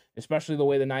possibility, especially the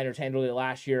way the Niners handled it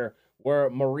last year, where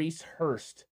Maurice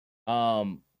Hurst,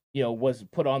 was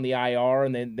put on the IR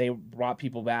and then they brought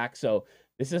people back. So,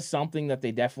 this is something that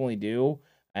they definitely do,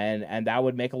 and that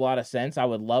would make a lot of sense. I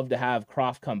would love to have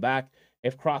Croft come back.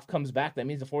 If Croft comes back, that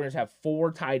means the 49ers have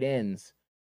 4 tight ends.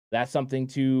 That's something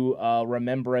to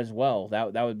remember as well.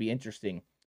 That would be interesting.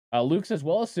 Luke says,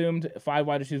 well assumed 5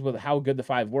 wide receivers with how good the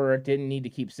 5 were. Didn't need to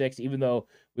keep 6, even though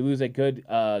we lose a good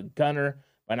gunner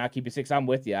by not keeping 6. I'm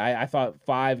with you. I thought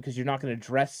 5 because you're not going to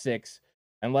dress 6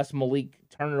 unless Malik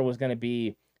Turner was going to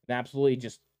be an absolutely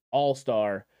just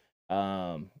all-star.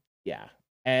 Yeah.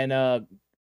 And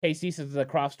KC says the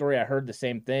Croft story, I heard the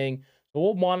same thing. So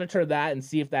we'll monitor that and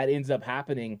see if that ends up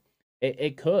happening.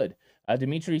 It could.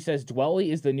 Dimitri says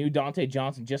Dwelley is the new Dante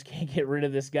Johnson. Just can't get rid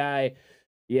of this guy.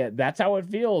 Yeah, that's how it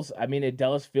feels. I mean, it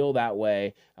does feel that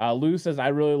way. Lou says, I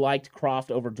really liked Croft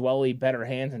over Dwelley. Better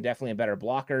hands and definitely a better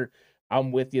blocker.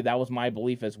 I'm with you. That was my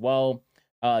belief as well.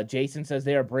 Jason says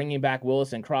they are bringing back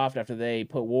Willis and Croft after they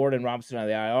put Ward and Robinson on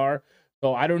the IR.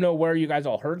 So I don't know where you guys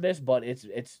all heard this, but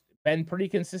it's been pretty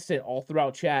consistent all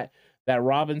throughout chat that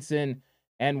Robinson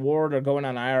and Ward are going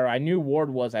on IR. I knew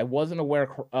Ward was. I wasn't aware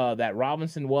that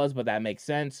Robinson was, but that makes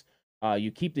sense.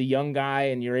 You keep the young guy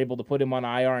and you're able to put him on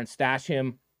IR and stash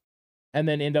him and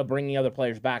then end up bringing other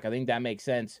players back. I think that makes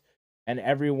sense. And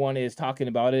everyone is talking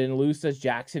about it. And Lou says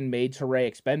Jackson made Turay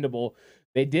expendable.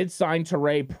 They did sign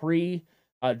Turay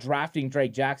drafting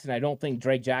Drake Jackson. I don't think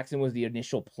Drake Jackson was the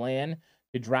initial plan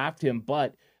to draft him,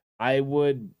 but I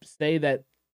would say that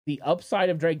the upside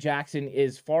of Drake Jackson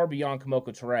is far beyond Kemoko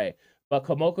Turay, but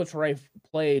Kemoko Turay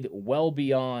played well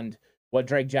beyond what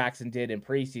Drake Jackson did in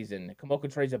preseason. Kemoko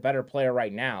Turay's a better player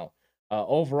right now.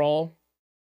 Overall,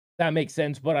 that makes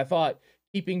sense, but I thought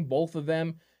keeping both of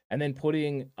them and then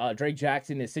putting Drake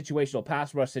Jackson in situational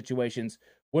pass rush situations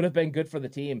would have been good for the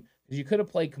team, because you could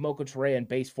have played Kemoko Turay in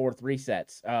base 4-3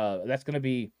 sets. That's going to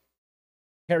be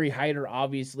Harry Hyder,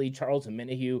 obviously, Charles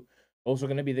Omenihu. Those are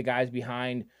going to be the guys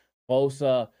behind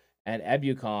Bosa and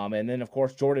Ebukam, and then of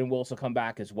course Jordan Willis will come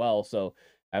back as well. So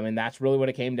I mean, that's really what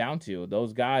it came down to.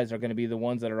 Those guys are going to be the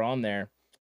ones that are on there.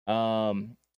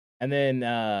 And then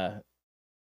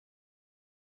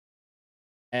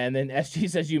SG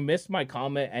says you missed my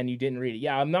comment and you didn't read it.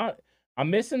 Yeah, I'm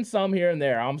missing some here and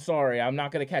there. I'm sorry. I'm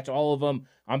not going to catch all of them.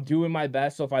 I'm doing my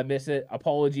best, so if I miss it,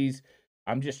 apologies.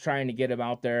 I'm just trying to get them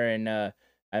out there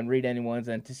and read anyone's.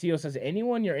 And Tesio says,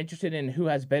 anyone you're interested in who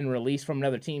has been released from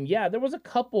another team? Yeah, there was a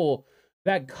couple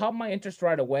that caught my interest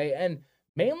right away, and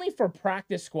mainly for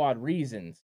practice squad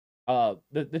reasons.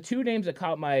 The 2 names that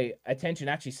caught my attention,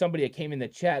 actually somebody that came in the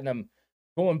chat, and I'm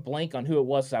going blank on who it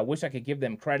was, so I wish I could give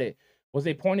them credit, was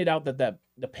they pointed out that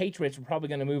the Patriots were probably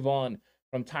going to move on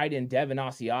from tight end Devin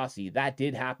Asiasi. That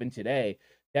did happen today.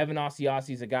 Devin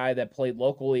Asiasi is a guy that played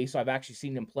locally, so I've actually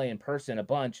seen him play in person a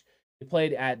bunch. He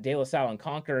played at De La Salle and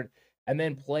Concord, and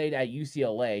then played at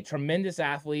UCLA. Tremendous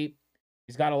athlete.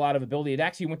 He's got a lot of ability. It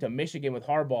actually went to Michigan with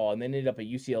Harbaugh and then ended up at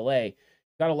UCLA.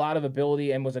 Got a lot of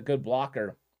ability and was a good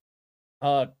blocker.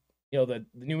 The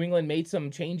New England made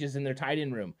some changes in their tight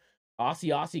end room.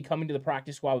 Asiasi coming to the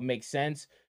practice squad would make sense.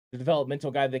 The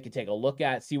developmental guy they could take a look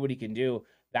at, see what he can do.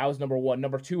 That was number 1.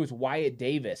 Number 2 is Wyatt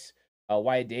Davis.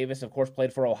 Wyatt Davis, of course,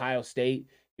 played for Ohio State.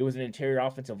 He was an interior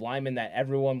offensive lineman that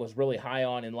everyone was really high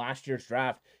on in last year's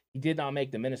draft. He did not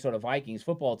make the Minnesota Vikings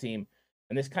football team.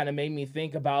 And this kind of made me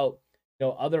think about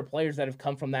other players that have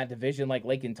come from that division, like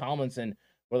Laken Tomlinson,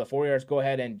 where the 49ers go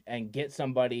ahead and get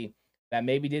somebody that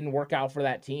maybe didn't work out for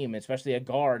that team, especially a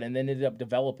guard, and then ended up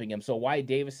developing him. So Wyatt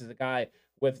Davis is a guy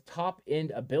with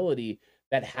top-end ability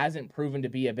that hasn't proven to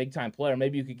be a big-time player.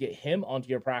 Maybe you could get him onto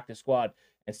your practice squad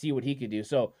and see what he could do.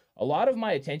 So a lot of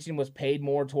my attention was paid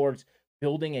more towards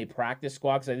building a practice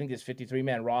squad, because I think this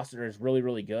 53-man roster is really,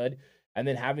 really good. And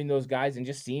then having those guys and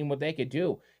just seeing what they could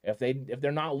do. If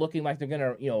they're not looking like they're going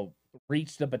to,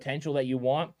 reach the potential that you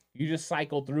want, you just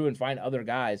cycle through and find other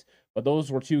guys. But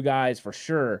those were 2 guys for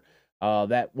sure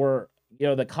that were,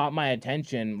 that caught my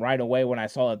attention right away when I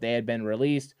saw that they had been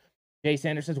released. Jay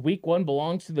Sanders says, week 1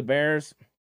 belongs to the Bears.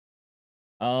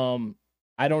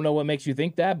 I don't know what makes you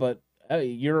think that, but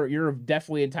you're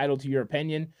definitely entitled to your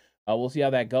opinion. We'll see how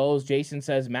that goes. Jason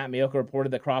says Matt Maiocco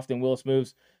reported that Croft and Willis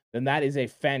moves. Then that is a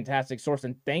fantastic source,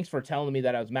 and thanks for telling me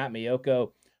that it was Matt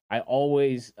Maiocco. I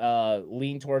always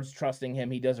lean towards trusting him.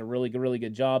 He does a really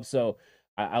good job. So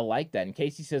I like that. And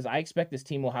Casey says, I expect this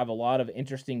team will have a lot of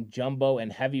interesting jumbo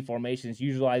and heavy formations,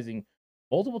 utilizing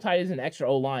multiple tight ends and extra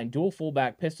O-line, dual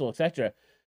fullback, pistol, etc.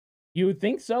 You would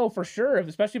think so for sure,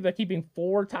 especially if they're keeping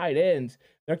 4 tight ends.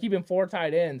 They're keeping 4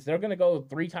 tight ends. They're going to go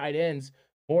 3 tight ends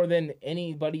more than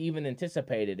anybody even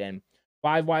anticipated. And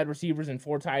 5 wide receivers and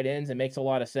 4 tight ends, it makes a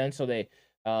lot of sense. So they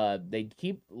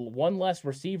keep 1 less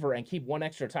receiver and keep 1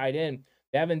 extra tight end.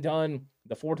 They haven't done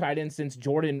the 4 tight ends since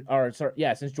Jordan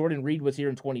Reed was here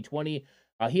in 2020.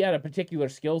 He had a particular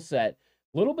skill set,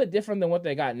 a little bit different than what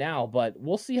they got now, but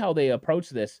we'll see how they approach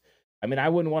this. I mean, I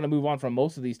wouldn't want to move on from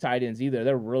most of these tight ends either.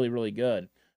 They're really good.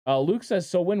 Luke says,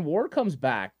 so when Ward comes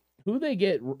back, who do they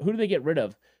get rid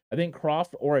of? I think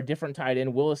Croft or a different tight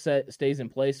end. Willis stays in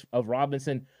place of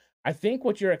Robinson. I think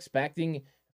what you're expecting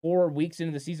 4 weeks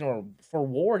into the season, or for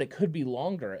Ward, it could be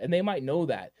longer, and they might know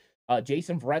that.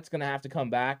 Jason Verrett's going to have to come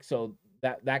back, so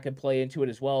that could play into it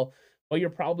as well. But you're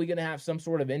probably going to have some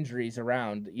sort of injuries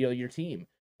around, your team.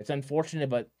 It's unfortunate,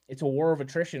 but it's a war of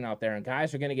attrition out there, and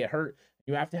guys are going to get hurt.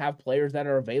 You have to have players that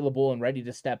are available and ready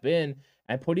to step in,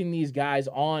 and putting these guys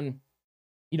on,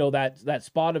 that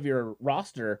spot of your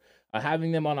roster,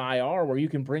 having them on IR where you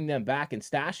can bring them back and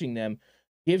stashing them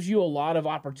gives you a lot of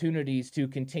opportunities to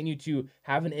continue to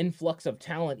have an influx of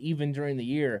talent even during the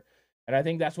year. And I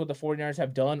think that's what the 49ers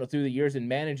have done through the years in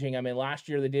managing. I mean, last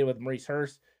year they did with Maurice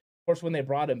Hurst. Of course, when they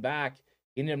brought him back,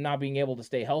 he ended up not being able to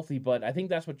stay healthy, but I think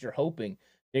that's what you're hoping.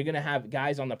 They're going to have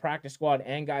guys on the practice squad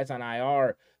and guys on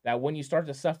IR that when you start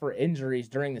to suffer injuries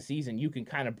during the season, you can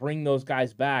kind of bring those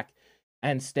guys back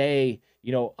and stay,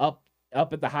 up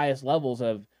at the highest levels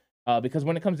of, because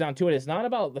when it comes down to it, it's not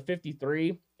about the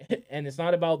 53 and it's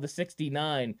not about the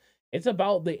 69. It's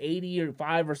about the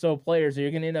 85 or so players that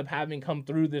you're going to end up having come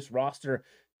through this roster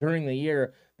during the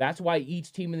year. That's why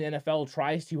each team in the NFL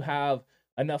tries to have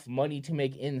enough money to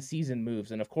make in-season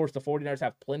moves. And of course, the 49ers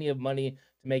have plenty of money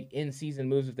to make in-season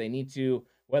moves if they need to,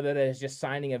 whether that is just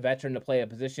signing a veteran to play a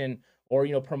position or,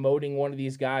 promoting one of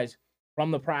these guys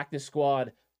from the practice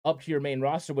squad up to your main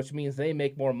roster, which means they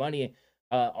make more money.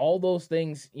 All those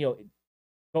things,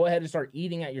 go ahead and start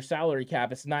eating at your salary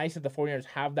cap. It's nice that the 49ers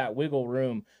have that wiggle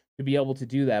room to be able to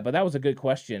do that. But that was a good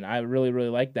question. I really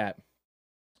like that.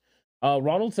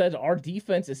 Ronald says our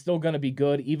defense is still going to be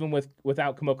good even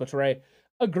without Kemoko Turay.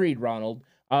 Agreed, Ronald.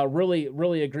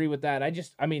 Really agree with that.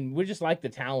 We just like the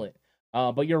talent.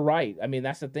 But you're right. I mean,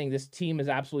 that's the thing. This team is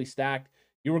absolutely stacked.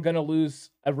 You were going to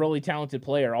lose a really talented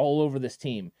player all over this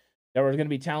team. There were going to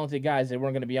be talented guys that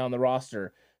weren't going to be on the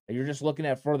roster. And you're just looking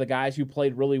at for the guys who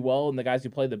played really well and the guys who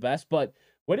played the best. But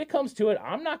when it comes to it,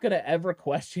 I'm not going to ever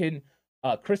question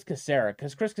Chris Kaczmarek,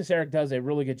 because Chris Kaczmarek does a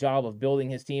really good job of building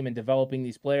his team and developing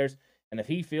these players. And if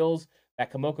he feels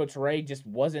that Kemoko Turay just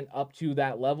wasn't up to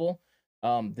that level,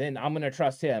 then I'm going to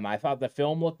trust him. I thought the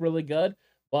film looked really good,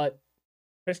 but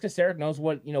Chris Kaczmarek knows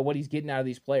what he's getting out of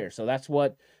these players. So that's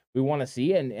what we want to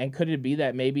see. And could it be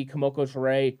that maybe Kemoko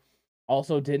Turay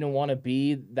also didn't want to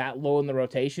be that low in the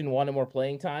rotation, wanted more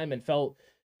playing time, and felt,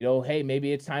 hey,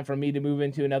 maybe it's time for me to move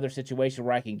into another situation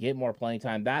where I can get more playing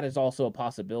time. That is also a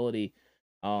possibility.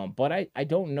 But I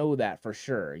don't know that for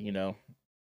sure,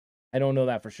 I don't know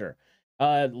that for sure.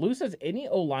 Lou says, any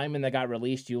O-lineman that got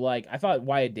released you like? I thought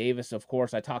Wyatt Davis, of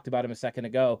course. I talked about him a second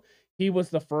ago. He was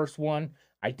the first one.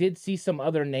 I did see some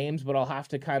other names, but I'll have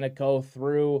to kind of go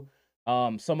through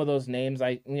some of those names.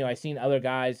 I seen other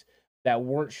guys that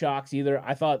weren't shocks either.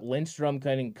 I thought Lindstrom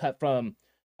getting cut from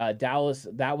Dallas.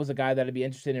 That was a guy that I'd be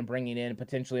interested in bringing in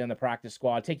potentially on the practice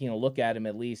squad, taking a look at him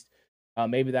at least.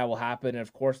 Maybe that will happen. And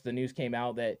of course, the news came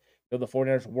out that the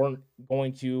 49ers weren't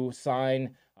going to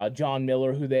sign John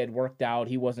Miller, who they had worked out.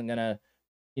 He wasn't gonna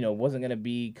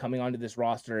be coming onto this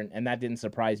roster, and that didn't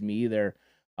surprise me either.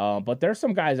 But there's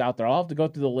some guys out there. I'll have to go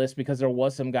through the list because there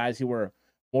was some guys who were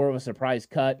more of a surprise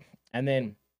cut. And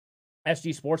then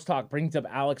SG Sports Talk brings up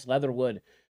Alex Leatherwood.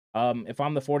 If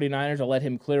I'm the 49ers, I'll let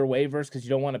him clear waivers because you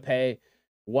don't want to pay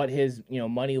what his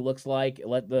money looks like.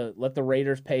 Let the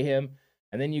Raiders pay him,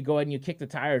 and then you go ahead and you kick the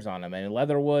tires on him. And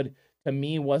Leatherwood, to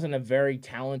me, wasn't a very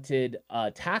talented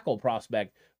tackle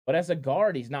prospect, but as a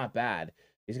guard, he's not bad.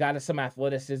 He's got some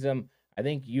athleticism. I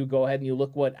think you go ahead and you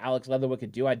look what Alex Leatherwood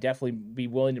could do. I'd definitely be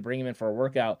willing to bring him in for a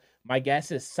workout. My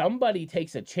guess is somebody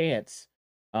takes a chance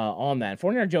on that.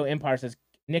 49er Joe Empire says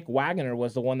Nick Wagner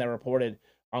was the one that reported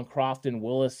on Croft and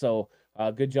Willis, so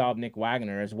good job, Nick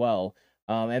Wagner, as well.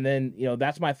 And then,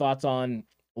 that's my thoughts on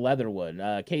Leatherwood.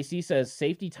 KC says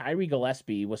safety Tyree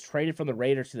Gillespie was traded from the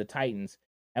Raiders to the Titans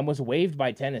and was waived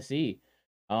by Tennessee.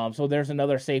 So there's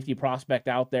another safety prospect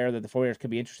out there that the 49ers could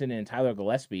be interested in, Tyler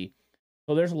Gillespie.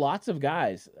 So there's lots of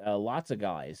guys. I love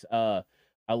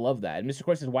that. And Mr.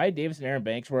 Court says Wyatt Davis and Aaron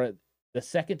Banks were the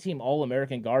second team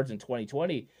All-American guards in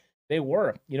 2020. They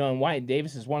were, and Wyatt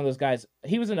Davis is one of those guys.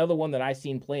 He was another one that I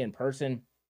seen play in person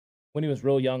when he was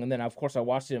real young. And then, of course, I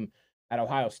watched him at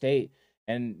Ohio State.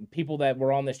 And people that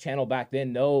were on this channel back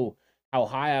then know how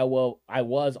high I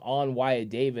was on Wyatt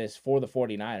Davis for the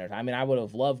 49ers. I mean, I would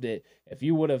have loved it if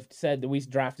you would have said that we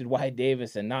drafted Wyatt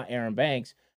Davis and not Aaron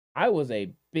Banks. I was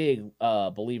a big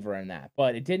believer in that,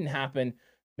 but it didn't happen.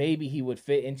 Maybe he would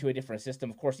fit into a different system.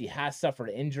 Of course, he has suffered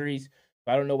injuries.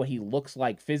 So I don't know what he looks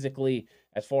like physically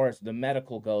as far as the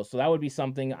medical goes. So that would be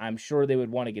something I'm sure they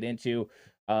would want to get into.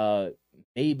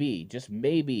 Maybe, just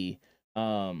maybe,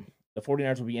 the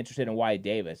 49ers will be interested in Wyatt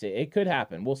Davis. It could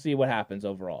happen. We'll see what happens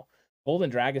overall. Golden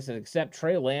Dragon says, accept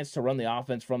Trey Lance to run the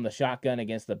offense from the shotgun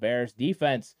against the Bears.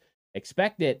 Defense,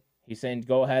 expect it. He's saying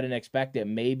go ahead and expect it.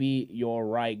 Maybe you're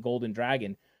right, Golden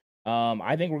Dragon.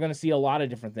 I think we're going to see a lot of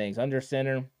different things. Under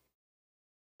center,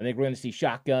 I think we're going to see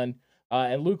shotgun.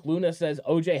 And Luke Luna says,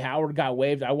 O.J. Howard got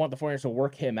waived. I want the 49ers to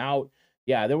work him out.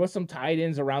 Yeah, there was some tight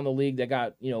ends around the league that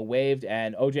got, waived.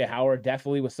 And O.J. Howard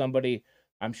definitely was somebody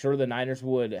I'm sure the Niners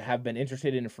would have been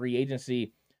interested in free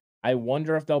agency. I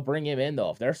wonder if they'll bring him in,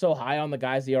 though. If they're so high on the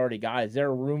guys they already got, is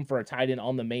there room for a tight end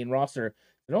on the main roster?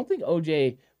 I don't think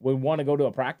OJ would want to go to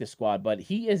a practice squad, but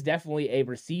he is definitely a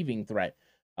receiving threat.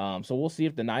 So we'll see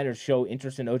if the Niners show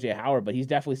interest in OJ Howard, but he's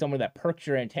definitely someone that perks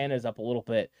your antennas up a little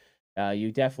bit.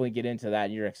 You definitely get into that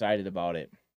and you're excited about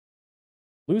it.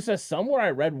 Lou says, somewhere I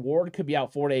read Ward could be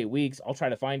out 4 to 8 weeks. I'll try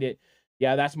to find it.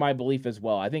 Yeah, that's my belief as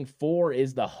well. I think 4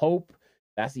 is the hope.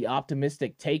 That's the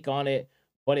optimistic take on it,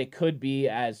 but it could be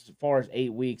as far as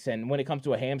 8 weeks. And when it comes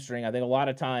to a hamstring, I think a lot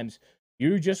of times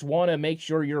you just want to make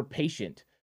sure you're patient.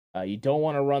 You don't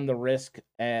want to run the risk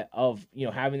of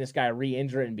having this guy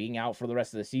re-injure it and being out for the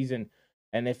rest of the season.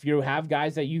 And if you have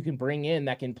guys that you can bring in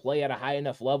that can play at a high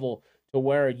enough level to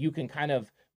where you can kind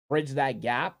of bridge that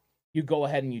gap, you go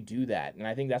ahead and you do that. And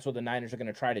I think that's what the Niners are going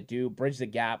to try to do, bridge the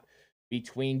gap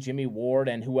between Jimmy Ward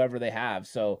and whoever they have.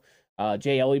 So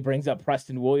Jay Ellie brings up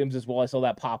Preston Williams as well. I saw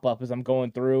that pop up as I'm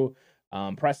going through.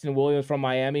 Preston Williams from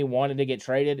Miami wanted to get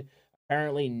traded.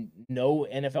 Apparently no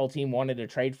NFL team wanted to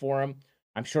trade for him.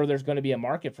 I'm sure there's going to be a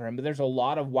market for him, but there's a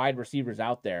lot of wide receivers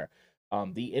out there.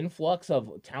 The influx of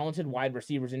talented wide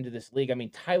receivers into this league. I mean,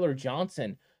 Tyler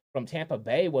Johnson from Tampa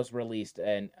Bay was released,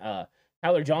 and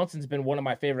Tyler Johnson's been one of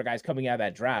my favorite guys coming out of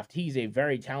that draft. He's a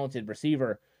very talented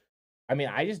receiver. I mean,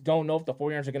 I just don't know if the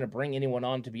 49ers are going to bring anyone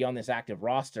on to be on this active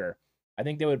roster. I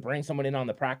think they would bring someone in on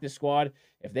the practice squad.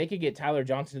 If they could get Tyler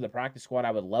Johnson to the practice squad,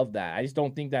 I would love that. I just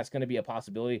don't think that's going to be a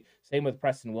possibility. Same with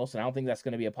Preston Wilson. I don't think that's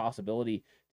going to be a possibility to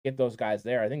get those guys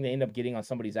there. I think they end up getting on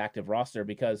somebody's active roster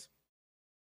because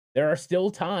there are still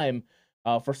time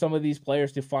for some of these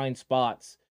players to find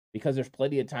spots because there's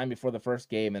plenty of time before the first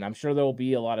game, and I'm sure there will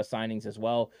be a lot of signings as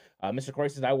well. Mr. Corey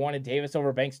says, I wanted Davis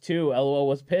over Banks too. LOL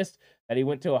was pissed that he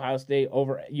went to Ohio State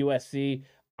over USC.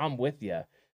 I'm with you.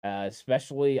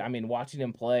 Especially, I mean, watching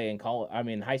him play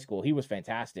in high school, he was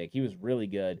fantastic. He was really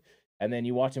good. And then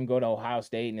you watch him go to Ohio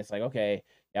State, and it's like, okay,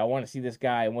 yeah, I want to see this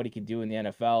guy and what he can do in the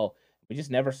NFL. We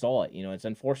just never saw it. It's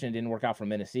unfortunate it didn't work out for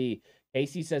Tennessee.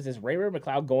 Casey says, is Ray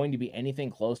McCloud going to be anything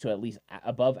close to at least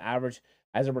above average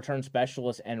as a return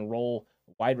specialist and role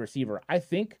wide receiver? I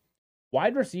think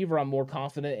wide receiver, I'm more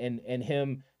confident in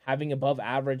him having above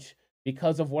average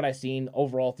because of what I've seen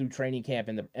overall through training camp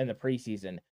in the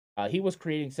preseason. He was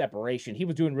creating separation. He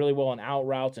was doing really well on out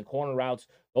routes and corner routes.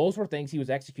 Those were things he was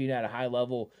executing at a high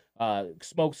level.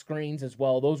 Smoke screens as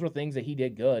well. Those were things that he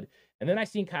did good. And then I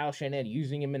seen Kyle Shanahan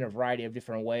using him in a variety of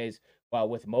different ways,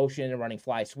 with motion and running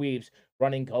fly sweeps,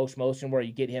 running ghost motion where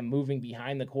you get him moving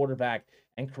behind the quarterback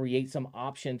and create some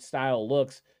option style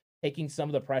looks, taking some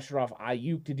of the pressure off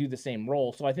Ayuk to do the same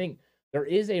role. So I think there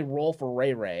is a role for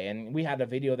Ray. And we had a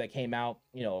video that came out,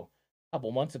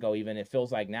 couple months ago, even it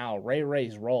feels like now,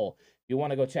 Ray's role. If you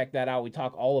want to go check that out, we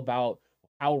talk all about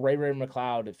how Ray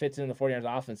McCloud fits in the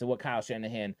 49ers offense and what Kyle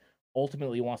Shanahan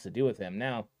ultimately wants to do with him.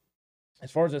 Now,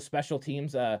 as far as the special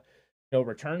teams,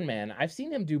 return man, I've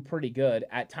seen him do pretty good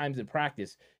at times in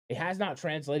practice. It has not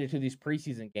translated to these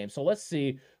preseason games. So let's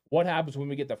see what happens when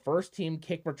we get the first team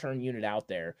kick return unit out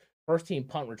there, first team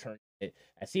punt return unit,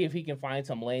 and see if he can find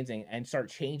some lanes and start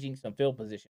changing some field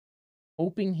position.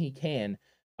 Hoping he can.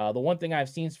 The one thing I've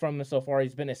seen from him so far,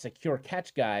 he's been a secure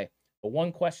catch guy. But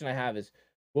one question I have is,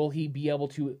 will he be able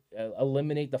to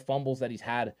eliminate the fumbles that he's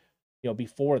had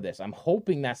before this. I'm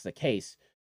hoping that's the case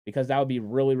because that would be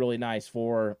really, really nice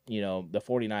for, the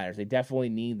 49ers. They definitely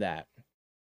need that.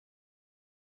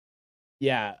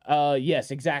 Yeah,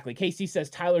 yes, exactly. KC says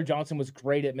Tyler Johnson was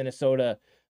great at Minnesota.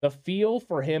 The feel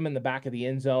for him in the back of the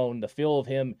end zone, the feel of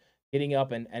him getting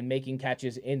up and making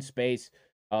catches in space.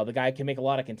 The guy can make a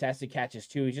lot of contested catches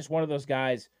too. He's just one of those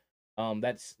guys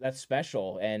that's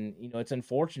special. And it's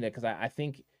unfortunate because I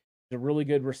think he's a really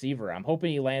good receiver. I'm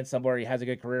hoping he lands somewhere he has a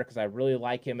good career because I really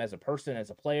like him as a person, as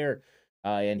a player.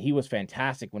 And he was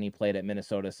fantastic when he played at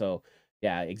Minnesota. So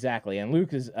yeah, exactly. And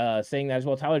Luke is saying that as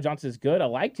well. Tyler Johnson is good. I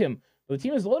liked him. The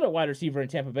team is loaded at wide receiver in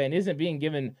Tampa Bay and isn't being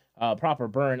given proper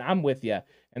burn. I'm with you.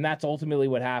 And that's ultimately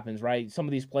what happens, right? Some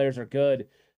of these players are good,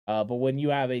 but when you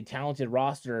have a talented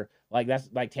roster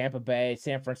like Tampa Bay,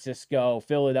 San Francisco,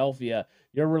 Philadelphia,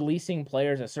 you're releasing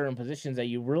players at certain positions that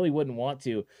you really wouldn't want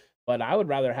to. But I would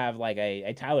rather have like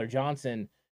a Tyler Johnson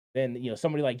than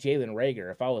somebody like Jalen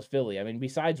Reagor if I was Philly. I mean,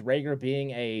 besides Reagor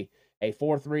being a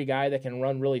 4-3 guy that can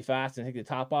run really fast and take the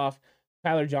top off,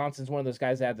 Tyler Johnson's one of those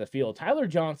guys that has the field. Tyler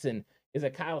Johnson is a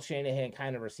Kyle Shanahan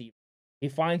kind of receiver. He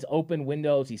finds open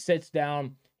windows, he sits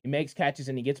down, he makes catches,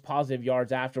 and he gets positive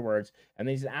yards afterwards, and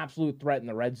he's an absolute threat in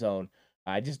the red zone.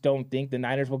 I just don't think the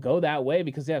Niners will go that way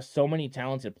because they have so many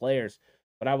talented players,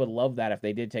 but I would love that if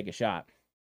they did take a shot.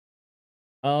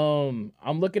 I'm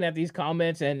looking at these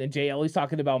comments, and JL's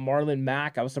talking about Marlon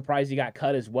Mack. I was surprised he got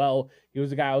cut as well. He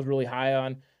was a guy I was really high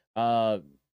on.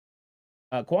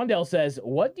 Quandell says,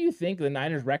 what do you think the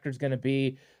Niners record's going to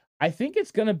be? I think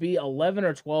it's going to be 11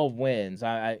 or 12 wins.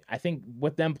 I think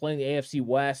with them playing the AFC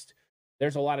West,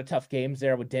 there's a lot of tough games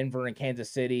there with Denver and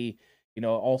Kansas City,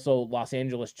 also Los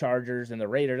Angeles Chargers and the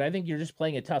Raiders. I think you're just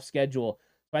playing a tough schedule.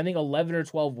 So I think 11 or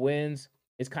 12 wins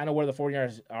is kind of where the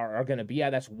 49ers are going to be at.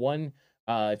 That's one.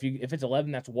 If it's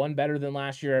 11, that's one better than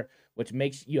last year, which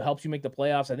helps you make the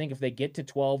playoffs. I think if they get to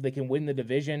 12, they can win the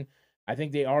division. I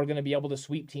think they are going to be able to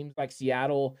sweep teams like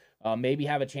Seattle, maybe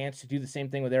have a chance to do the same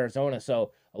thing with Arizona.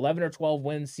 So 11 or 12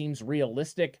 wins seems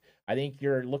realistic. I think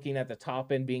you're looking at the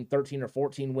top end being 13 or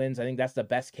 14 wins. I think that's the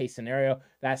best case scenario.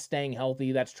 That's staying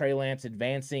healthy. That's Trey Lance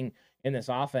advancing in this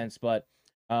offense. But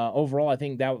overall, I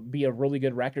think that would be a really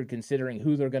good record considering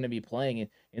who they're going to be playing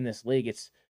in this league.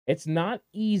 It's not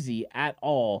easy at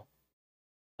all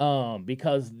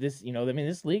because this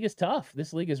league is tough.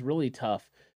 This league is really tough.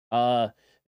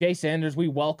 Jay Sanders, we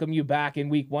welcome you back in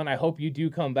week 1. I hope you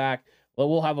do come back. Well,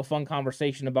 we'll have a fun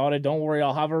conversation about it. Don't worry,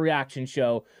 I'll have a reaction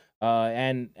show.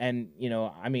 And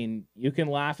you can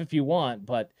laugh if you want,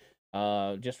 but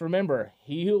just remember,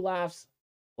 he who laughs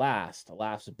last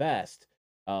laughs best.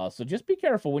 So just be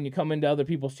careful when you come into other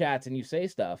people's chats and you say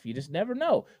stuff. You just never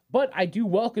know. But I do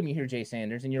welcome you here, Jay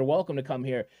Sanders, and you're welcome to come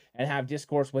here and have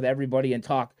discourse with everybody and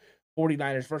talk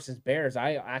 49ers versus Bears.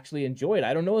 I actually enjoy it.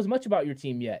 I don't know as much about your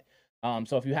team yet.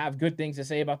 So if you have good things to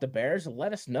say about the Bears,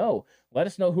 let us know. Let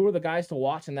us know who are the guys to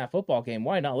watch in that football game.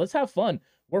 Why not? Let's have fun.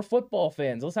 We're football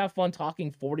fans. Let's have fun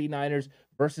talking 49ers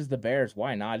versus the Bears.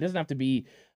 Why not? It doesn't have to be,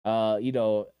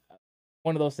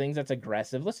 one of those things that's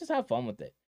aggressive. Let's just have fun with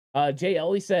it. Jay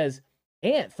Ellie says,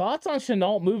 Ant, thoughts on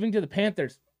Shenault moving to the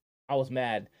Panthers? I was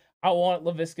mad. I want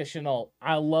Laviska Shenault.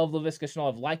 I love Laviska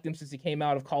Shenault. I've liked him since he came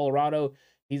out of Colorado.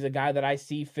 He's a guy that I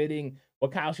see fitting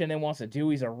what Kyle Shanahan wants to do.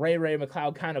 He's a Ray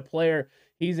McCloud kind of player.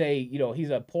 He's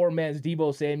a poor man's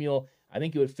Deebo Samuel. I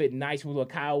think he would fit nice with what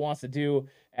Kyle wants to do,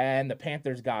 and the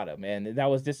Panthers got him, and that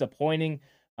was disappointing.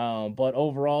 But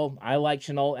overall, I like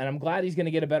Shenault, and I'm glad he's going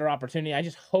to get a better opportunity. I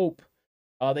just hope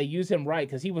they use him right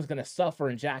because he was going to suffer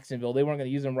in Jacksonville. They weren't going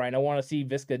to use him right, and I want to see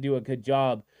Viska do a good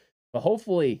job. But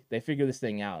hopefully they figure this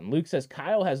thing out. And Luke says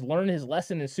Kyle has learned his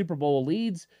lesson in Super Bowl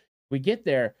leads. We get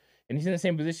there, and he's in the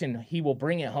same position. He will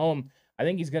bring it home. I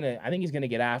think he's gonna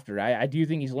get after it. I do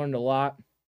think he's learned a lot,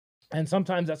 and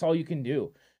sometimes that's all you can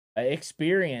do.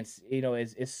 Experience,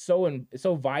 is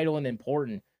so vital and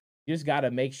important. You just got to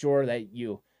make sure that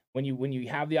when you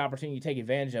have the opportunity, you take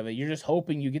advantage of it. You're just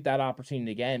hoping you get that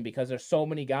opportunity again because there's so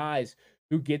many guys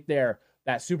who get there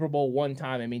that Super Bowl one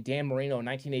time. I mean, Dan Marino in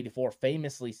 1984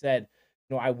 famously said,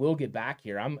 I will get back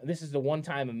here. This is the one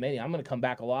time of many. I'm going to come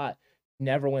back a lot.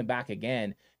 Never went back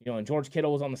again. And George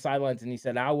Kittle was on the sidelines and he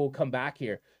said, I will come back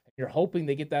here. You're hoping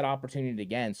they get that opportunity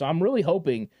again. So I'm really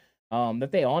hoping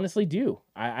that they honestly do.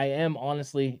 I am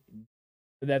honestly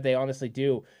that they honestly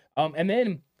do. And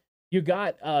then you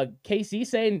got KC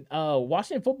saying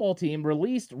Washington football team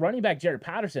released running back Jaret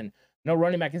Patterson. No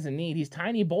running back is in need. He's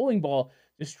tiny bowling ball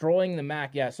destroying the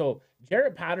MAC. Yeah, so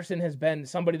Jaret Patterson has been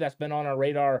somebody that's been on our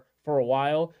radar for a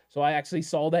while. So I actually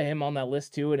saw him on that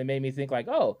list too, and it made me think like,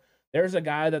 oh, there's a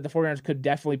guy that the 49ers could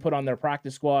definitely put on their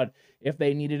practice squad if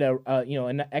they needed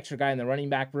an extra guy in the running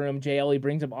back room. Jay Ellie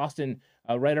brings up Austin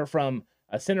Redder from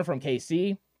a center from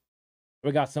KC.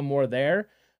 We got some more there.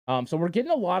 So we're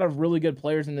getting a lot of really good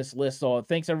players in this list. So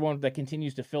thanks everyone that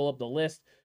continues to fill up the list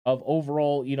of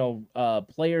overall,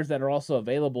 players that are also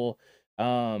available.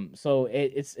 So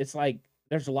it's like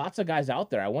there's lots of guys out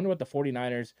there. I wonder what the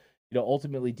 49ers,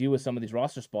 ultimately do with some of these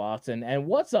roster spots. And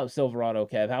what's up, Silverado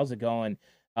Kev? How's it going?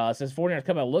 Says 49ers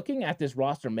come out looking at this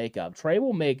roster makeup. Trey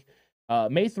will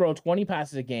may throw 20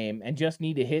 passes a game and just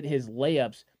need to hit his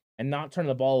layups and not turn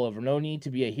the ball over. No need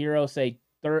to be a hero, say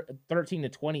 13 to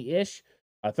 20-ish,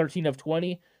 13 of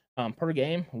 20 per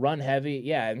game, run heavy.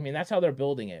 Yeah, I mean, that's how they're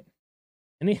building it.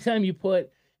 Anytime you put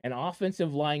an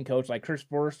offensive line coach like Chris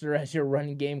Forrester as your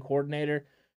running game coordinator,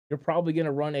 you're probably going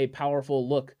to run a powerful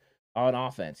look on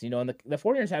offense. And the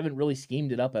 49ers haven't really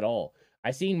schemed it up at all. I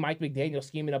seen Mike McDaniel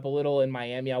scheme it up a little in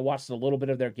Miami. I watched a little bit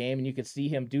of their game, and you could see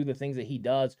him do the things that he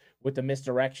does with the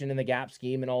misdirection and the gap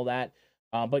scheme and all that.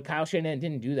 But Kyle Shanahan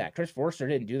didn't do that. Chris Forrester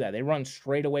didn't do that. They run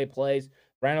straightaway plays,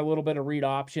 ran a little bit of read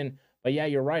option. But yeah,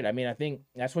 you're right. I mean, I think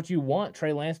that's what you want.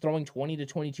 Trey Lance throwing 20 to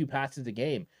 22 passes a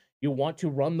game. You want to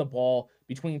run the ball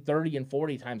between 30 and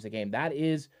 40 times a game. That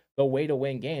is the way to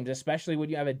win games, especially when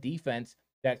you have a defense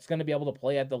that's going to be able to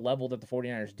play at the level that the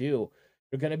 49ers do.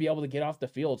 You're going to be able to get off the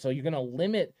field. So you're going to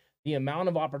limit the amount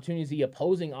of opportunities the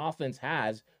opposing offense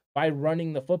has by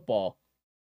running the football.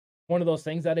 One of those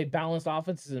things that a balanced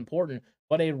offense is important,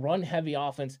 but a run-heavy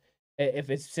offense,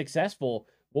 if it's successful,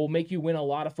 will make you win a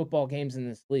lot of football games in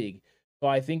this league. So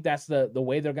I think that's the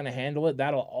way they're going to handle it.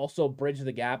 That'll also bridge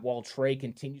the gap while Trey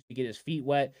continues to get his feet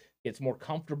wet, gets more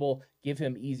comfortable, give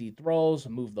him easy throws,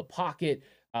 move the pocket,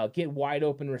 get wide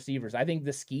open receivers. I think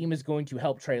the scheme is going to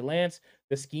help Trey Lance.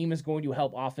 The scheme is going to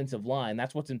help offensive line.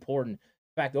 That's what's important.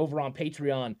 In fact, over on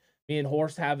Patreon, me and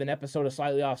Horst have an episode of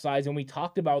Slightly Offsides, and we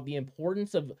talked about the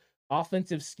importance of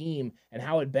offensive scheme and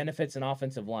how it benefits an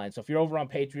offensive line. So if you're over on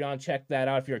Patreon, check that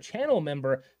out. If you're a channel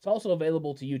member, it's also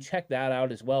available to you. Check that out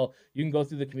as well. You can go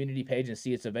through the community page and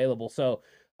see it's available. So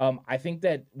I think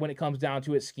that when it comes down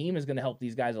to it, scheme is going to help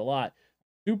these guys a lot.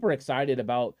 Super excited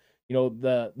about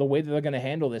the way that they're going to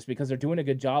handle this, because they're doing a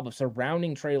good job of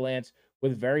surrounding Trey Lance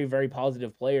with very, very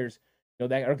positive players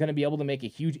that are going to be able to make a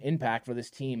huge impact for this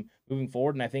team moving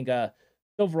forward. And I think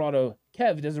Silverado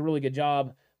Kev does a really good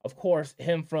job. Of course,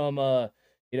 him from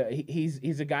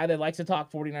he's a guy that likes to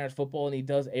talk 49ers football, and he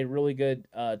does a really good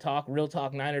real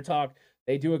talk Niner talk.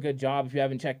 They do a good job. If you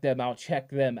haven't checked them out, check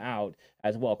them out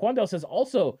as well. Quandel says,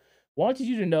 also wanted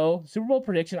you to know, Super Bowl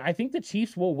prediction, I think the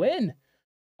Chiefs will win.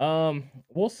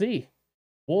 We'll see.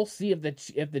 We'll see if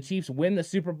the Chiefs win the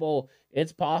Super Bowl.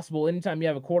 It's possible. Anytime you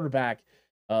have a quarterback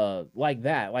like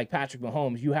that, like Patrick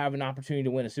Mahomes, you have an opportunity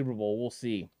to win a Super Bowl. We'll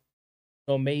see.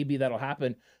 So maybe that'll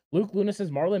happen. Luke Luna says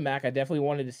Marlon Mack, I definitely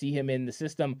wanted to see him in the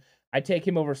system. I take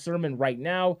him over Sermon right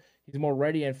now. He's more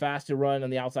ready and fast to run on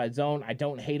the outside zone. I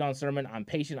don't hate on Sermon. I'm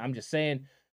patient. I'm just saying,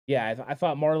 yeah, I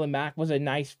thought Marlon Mack was a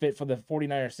nice fit for the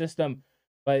 49er system,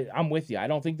 but I'm with you. I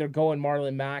don't think they're going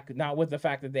Marlon Mack, not with the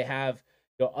fact that they have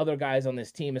other guys on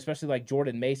this team, especially like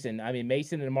Jordan Mason. I mean,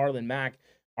 Mason and Marlon Mack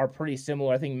are pretty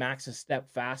similar. I think Mack's a step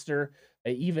faster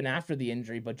even after the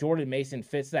injury, but Jordan Mason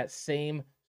fits that same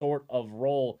sort of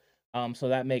role. So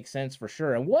that makes sense for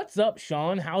sure. And what's up,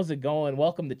 Sean? How's it going?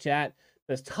 Welcome to chat.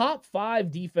 This top 5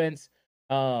 defense,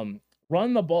 run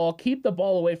the ball, keep the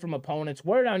ball away from opponents,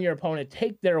 wear down your opponent,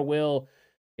 take their will.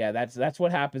 Yeah, that's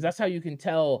what happens. That's how you can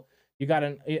tell you got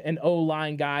an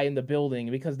O-line guy in the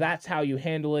building, because that's how you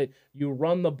handle it. You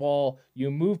run the ball, you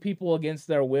move people against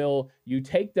their will, you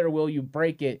take their will, you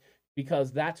break it,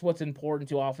 because that's what's important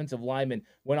to offensive linemen.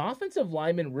 When offensive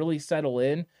linemen really settle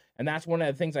in, and that's one of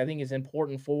the things I think is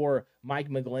important for Mike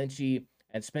McGlinchey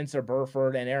and Spencer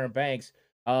Burford and Aaron Banks.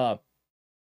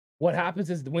 What happens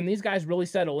is when these guys really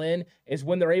settle in is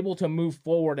when they're able to move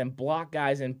forward and block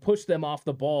guys and push them off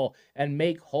the ball and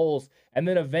make holes. And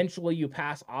then eventually you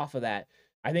pass off of that.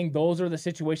 I think those are the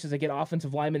situations that get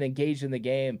offensive linemen engaged in the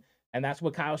game. And that's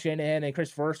what Kyle Shanahan and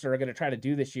Chris Forrester are going to try to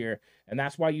do this year. And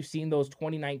that's why you've seen those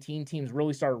 2019 teams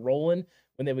really start rolling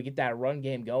when they would get that run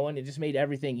game going. It just made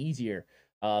everything easier.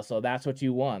 So that's what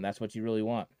you want. That's what you really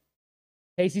want.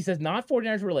 Casey says, not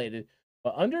 49ers related,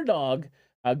 but underdog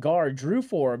guard Drew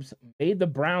Forbes made the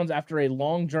Browns after a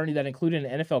long journey that included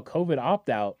an NFL COVID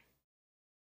opt-out.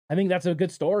 I think that's a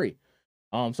good story.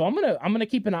 So I'm gonna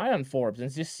keep an eye on Forbes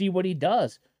and just see what he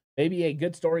does. Maybe a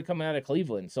good story coming out of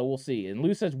Cleveland. So we'll see. And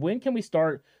Lou says, when can we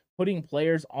start putting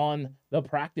players on the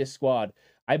practice squad?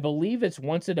 I believe it's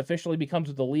once it officially becomes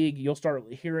with the league, you'll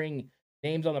start hearing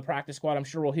names on the practice squad. I'm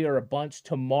sure we'll hear a bunch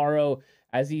tomorrow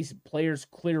as these players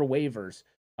clear waivers.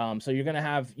 So you're gonna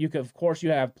have of course you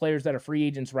have players that are free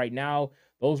agents right now.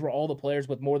 Those were all the players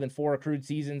with more than 4 accrued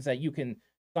seasons that you can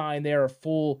sign. They're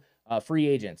full free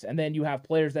agents, and then you have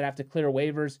players that have to clear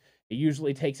waivers. It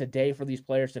usually takes a day for these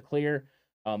players to clear.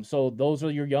 So those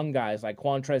are your young guys like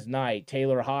Quantrez Knight,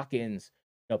 Taylor Hawkins,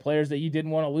 players that you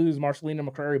didn't want to lose, Marcelino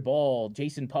McCrary-Ball,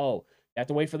 Jason Poe. You have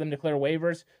to wait for them to clear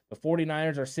waivers. The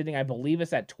 49ers are sitting, I believe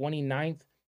it's at 29th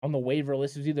on the waiver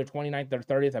list. It's either 29th or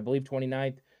 30th, I believe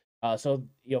 29th. So,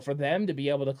 for them to be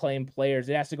able to claim players,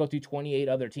 it has to go through 28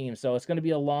 other teams. So it's going to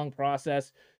be a long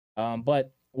process,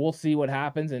 but we'll see what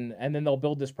happens. And then they'll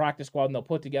build this practice squad, and they'll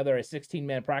put together a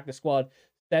 16-man practice squad,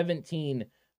 17,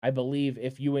 I believe,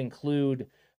 if you include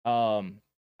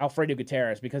Alfredo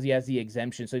Gutierrez, because he has the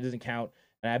exemption, so he doesn't count.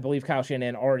 And I believe Kyle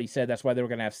Shanahan already said that's why they were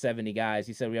going to have 70 guys.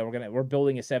 He said, we're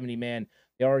building a 70-man.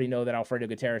 They already know that Alfredo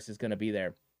Gutierrez is going to be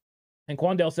there. And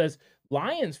Quandell says,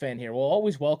 Lions fan here. We'll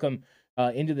always welcome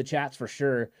into the chats for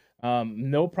sure.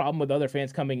 No problem with other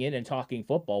fans coming in and talking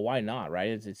football. Why not, right?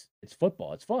 It's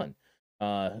football. It's fun.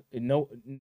 I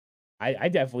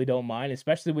definitely don't mind,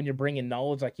 especially when you're bringing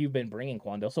knowledge like you've been bringing,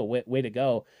 Quandell. So way to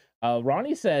go.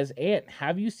 Ronnie says, Ant,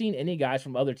 have you seen any guys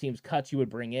from other teams' cuts you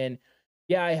would bring in?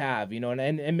 Yeah, I have,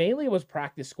 and mainly it was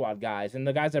practice squad guys. And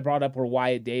the guys I brought up were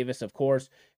Wyatt Davis, of course,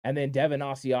 and then Devin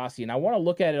Asiasi. And I want to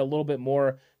look at it a little bit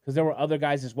more because there were other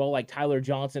guys as well, like Tyler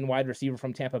Johnson, wide receiver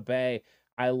from Tampa Bay.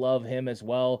 I love him as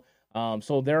well.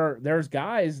 So there's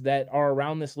guys that are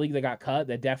around this league that got cut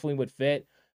that definitely would fit.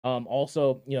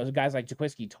 Also, guys like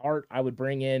Jaquiski Tart I would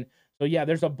bring in. So yeah,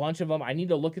 there's a bunch of them. I need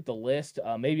to look at the list.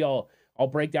 Maybe I'll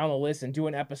break down the list and do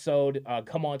an episode.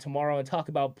 Come on tomorrow and talk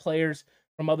about players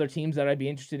from other teams that I'd be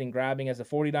interested in grabbing. As the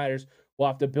 49ers will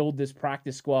have to build this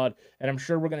practice squad, and I'm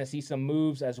sure we're going to see some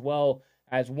moves as well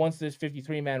as once this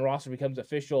 53-man roster becomes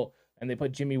official and they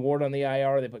put Jimmy Ward on the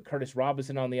IR, they put Curtis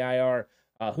Robinson on the IR,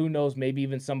 who knows, maybe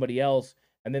even somebody else,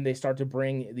 and then they start to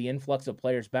bring the influx of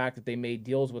players back that they made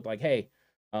deals with, like, hey,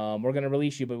 we're going to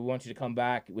release you, but we want you to come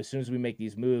back as soon as we make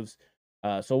these moves.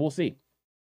 So we'll see.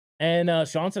 And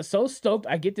Sean says, so stoked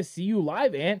I get to see you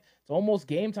live, Ant. It's almost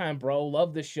game time, bro.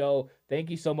 Love the show.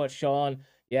 Thank you so much, Sean.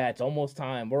 Yeah, it's almost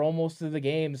time. We're almost to the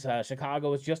games.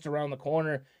 Chicago is just around the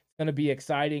corner. It's going to be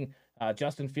exciting.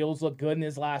 Justin Fields looked good in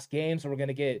his last game, so we're going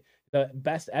to get the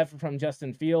best effort from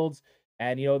Justin Fields.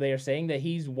 And, they are saying that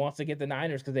he wants to get the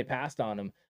Niners because they passed on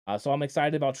him. So I'm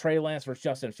excited about Trey Lance versus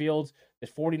Justin Fields.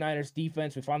 This 49ers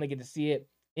defense, we finally get to see it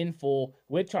in full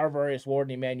with Charvarius Ward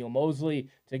and Emmanuel Mosley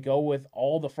to go with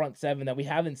all the front seven that we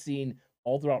haven't seen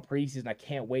all throughout preseason. I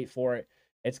can't wait for it.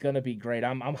 It's going to be great.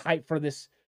 I'm hyped for this,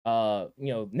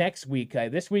 next week.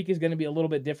 This week is going to be a little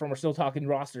bit different. We're still talking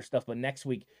roster stuff, but next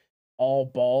week, all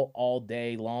ball, all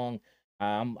day long.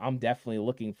 I'm definitely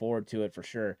looking forward to it for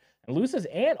sure. And Lou says,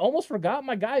 Ant, almost forgot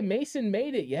my guy Mason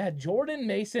made it. Yeah, Jordan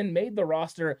Mason made the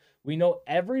roster. We know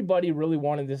everybody really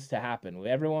wanted this to happen.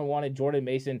 Everyone wanted Jordan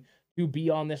Mason to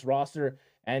be on this roster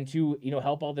and to,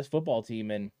 help out this football team.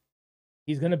 And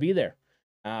he's going to be there.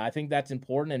 I think that's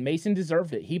important. And Mason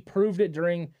deserved it. He proved it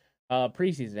during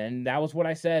preseason. And that was what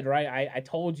I said, right? I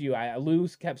told you, Lou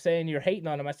kept saying you're hating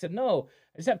on him. I said, no,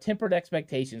 I just have tempered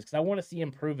expectations because I want to see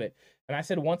him prove it. And I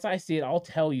said, once I see it, I'll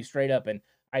tell you straight up. And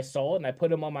I saw it and I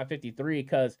put him on my 53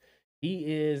 because he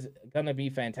is going to be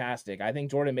fantastic. I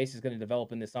think Jordan Mason is going to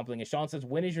develop into something. And Sean says,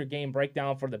 when is your game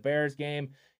breakdown for the Bears game?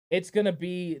 It's going to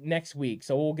be next week,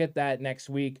 so we'll get that next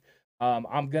week.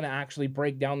 I'm going to actually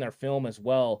break down their film as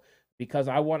well because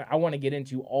I want to get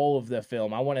into all of the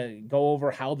film. I want to go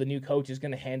over how the new coach is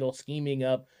going to handle scheming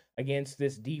up against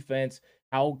this defense,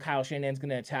 how Kyle Shanahan's going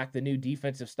to attack the new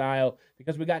defensive style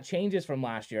because we got changes from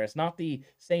last year. It's not the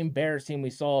same Bears team we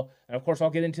saw. And, of course, I'll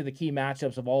get into the key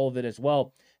matchups of all of it as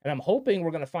well. And I'm hoping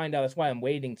we're going to find out. That's why I'm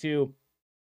waiting, too,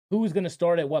 who's going to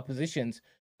start at what positions.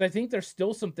 I think there's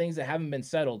still some things that haven't been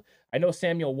settled. I know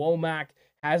Samuel Womack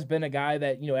has been a guy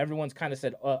that, everyone's kind of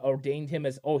said, ordained him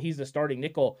as, he's the starting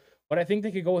nickel. But I think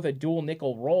they could go with a dual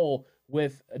nickel role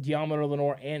with Deommodore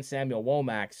Lenoir and Samuel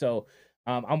Womack. So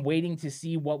I'm waiting to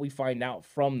see what we find out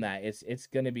from that. It's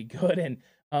going to be good. And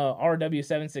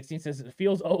RW716 says,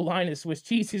 Fields' O-line is Swiss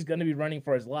cheese. He's going to be running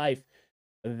for his life.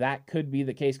 That could be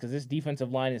the case because this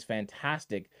defensive line is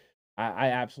fantastic. I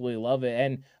absolutely love it.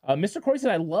 And Mr. Corey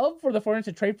said, I love for the 49ers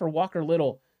to trade for Walker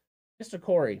Little. Mr.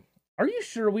 Corey, are you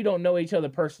sure we don't know each other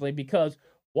personally? Because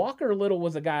Walker Little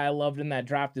was a guy I loved in that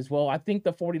draft as well. I think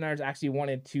the 49ers actually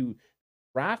wanted to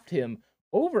draft him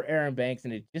over Aaron Banks,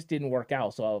 and it just didn't work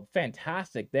out. So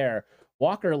fantastic there.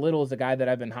 Walker Little is a guy that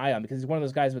I've been high on because he's one of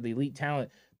those guys with elite talent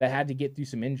that had to get through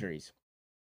some injuries.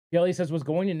 Kelly says was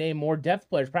going to name more depth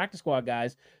players, practice squad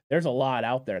guys. There's a lot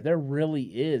out there. There really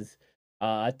is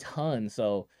a ton.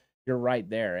 So you're right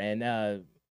there. And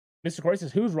Mr. Corey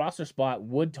says, whose roster spot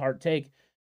would Tart take?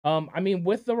 I mean,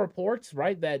 with the reports,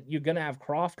 right, that you're gonna have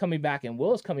Croft coming back and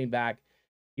Willis coming back,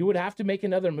 you would have to make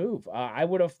another move. I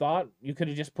would have thought you could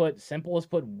have just put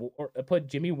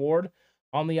Jimmy Ward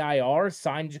on the IR,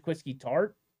 signed Jaquiski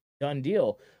Tart, done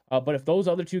deal. But if those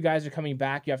other two guys are coming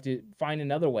back, you have to find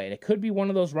another way. And it could be one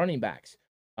of those running backs.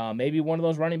 Maybe one of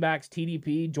those running backs,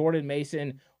 TDP, Jordan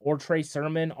Mason, or Trey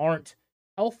Sermon aren't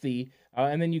healthy.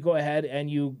 And then you go ahead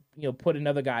and you put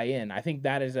another guy in. I think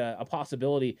that is a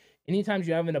possibility. Anytime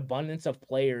you have an abundance of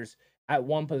players at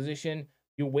one position,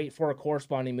 you wait for a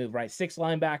corresponding move, right? 6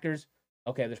 linebackers,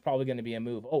 okay, there's probably going to be a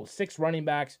move. Oh, 6 running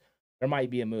backs, there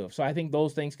might be a move. So I think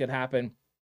those things could happen.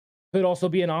 Could also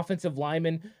be an offensive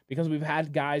lineman because we've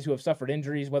had guys who have suffered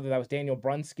injuries, whether that was Daniel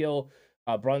Brunskill.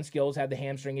 Brunskill's had the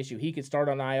hamstring issue. He could start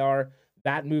on IR.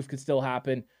 That move could still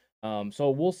happen. So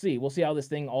we'll see. We'll see how this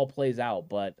thing all plays out.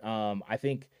 But I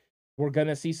think we're going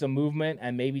to see some movement,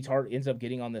 and maybe Tart ends up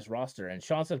getting on this roster. And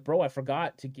Sean says, bro, I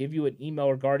forgot to give you an email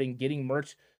regarding getting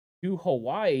merch to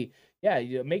Hawaii.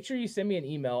 Yeah, make sure you send me an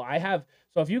email.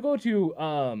 So if you go to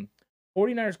 49ers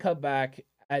Cutback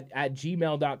at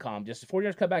gmail.com, just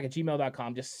 49ers Cutback at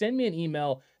gmail.com, just send me an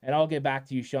email and I'll get back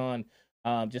to you, Sean.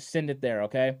 Just send it there,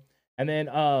 okay? And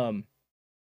then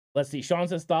let's see. Sean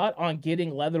says, thought on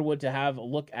getting Leatherwood to have a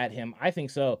look at him. I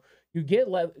think so.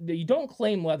 You don't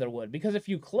claim Leatherwood, because if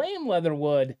you claim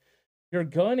Leatherwood, that's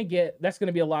going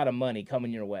to be a lot of money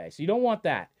coming your way. So you don't want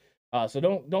that. So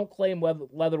don't claim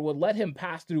Leatherwood. Let him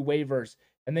pass through waivers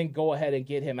and then go ahead and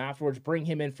get him afterwards. Bring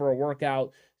him in for a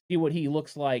workout. See what he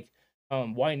looks like.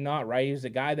 Why not, right? He's a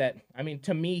guy that, I mean,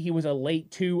 to me, he was a late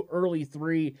 2, early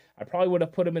 3. I probably would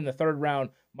have put him in the 3rd round.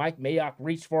 Mike Mayock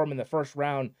reached for him in the 1st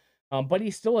round. But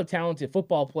he's still a talented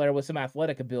football player with some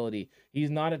athletic ability. He's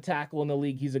not a tackle in the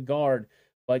league. He's a guard,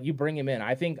 but you bring him in.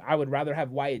 I think I would rather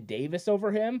have Wyatt Davis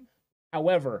over him.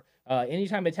 However,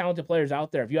 anytime a talented player is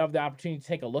out there, if you have the opportunity to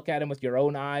take a look at him with your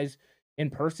own eyes in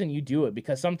person, you do it,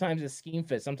 because sometimes his scheme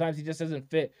fits. Sometimes he just doesn't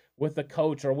fit with the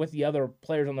coach or with the other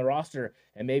players on the roster,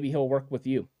 and maybe he'll work with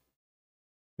you.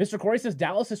 Mr. Corey says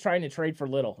Dallas is trying to trade for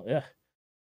Little. Ugh.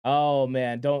 Oh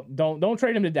man, don't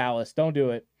trade him to Dallas. Don't do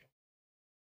it.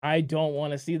 I don't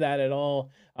want to see that at all.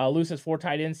 Lou says 4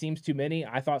 tight ends seems too many.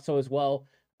 I thought so as well.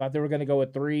 Thought they were going to go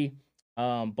with 3.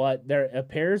 But there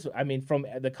appears, I mean, from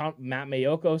Matt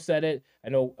Mayoko said it. I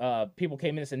know people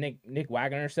came in and said Nick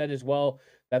Wagner said as well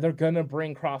that they're going to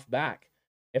bring Croft back.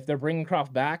 If they're bringing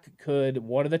Croft back, could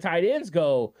one of the tight ends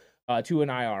go to an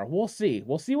IR? We'll see.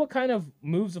 We'll see what kind of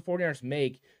moves the 49ers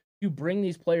make to bring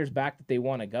these players back that they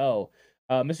want to go.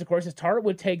 Mr. Corey says Tart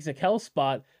would take Zakel's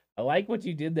spot. I like what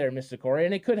you did there, Mr. Corey,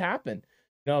 and it could happen.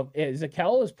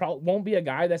 Zakel won't be a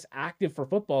guy that's active for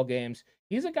football games.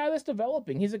 He's a guy that's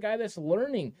developing. He's a guy that's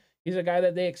learning. He's a guy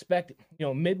that they expect,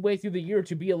 midway through the year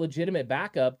to be a legitimate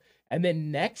backup, and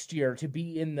then next year to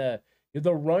be in the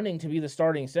running to be the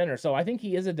starting center. So I think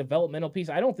he is a developmental piece.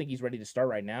 I don't think he's ready to start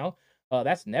right now.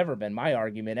 That's never been my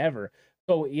argument ever.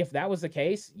 So if that was the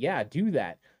case, yeah, do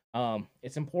that.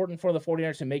 It's important for the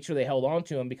 49ers to make sure they held on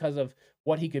to him because of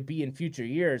what he could be in future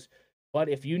years. But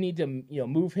if you need to,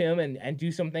 move him and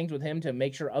do some things with him to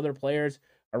make sure other players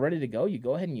are ready to go, you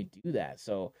go ahead and you do that.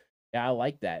 So yeah, I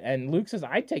like that. And Luke says,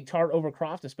 I'd take Tart over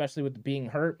Croft, especially with being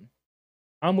hurt.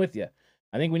 I'm with you.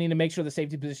 I think we need to make sure the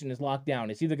safety position is locked down.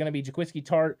 It's either going to be Jaquiski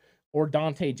Tart or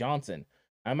Dante Johnson.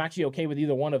 I'm actually okay with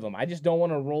either one of them. I just don't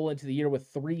want to roll into the year with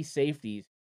 3 safeties.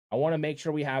 I want to make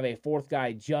sure we have a 4th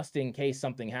guy just in case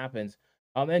something happens.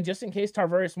 And just in case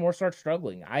Tarvarius Moore starts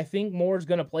struggling. I think Moore's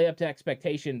going to play up to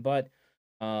expectation, but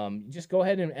just go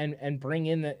ahead and bring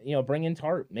in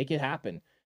Tart. Make it happen.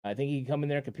 I think he can come in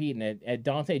there and compete. And at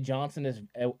Dante Johnson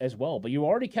as well. But you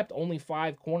already kept only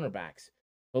 5 cornerbacks.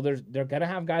 So they're going to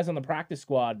have guys on the practice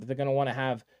squad that they're going to want to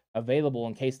have available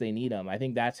in case they need them. I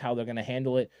think that's how they're going to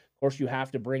handle it. Of course, you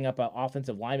have to bring up an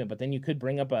offensive lineman, but then you could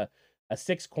bring up a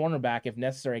 6th cornerback if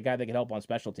necessary, a guy that can help on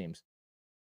special teams.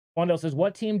 Wandell says,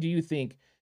 what team do you think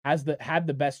had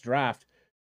the best draft?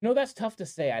 That's tough to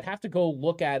say. I'd have to go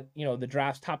look at, the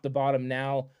drafts top to bottom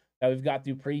now that we've got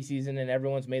through preseason and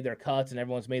everyone's made their cuts and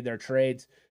everyone's made their trades,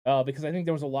 because I think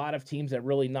there was a lot of teams that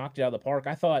really knocked it out of the park.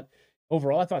 I thought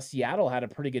Seattle had a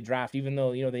pretty good draft, even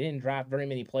though, they didn't draft very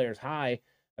many players high.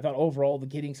 I thought overall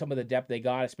getting some of the depth they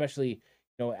got, especially,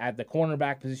 at the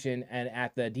cornerback position and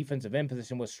at the defensive end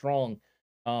position was strong.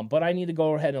 But I need to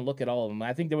go ahead and look at all of them.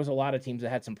 I think there was a lot of teams that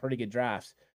had some pretty good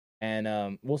drafts,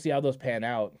 and we'll see how those pan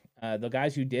out. The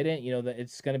guys who didn't,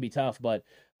 it's going to be tough, but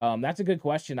That's a good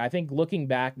question. I think looking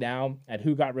back now at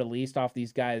who got released off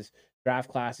these guys' draft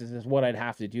classes is what I'd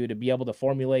have to do to be able to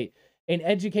formulate an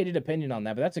educated opinion on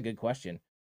that. But that's a good question.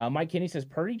 Mike Kinney says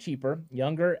Purdy cheaper,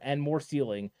 younger, and more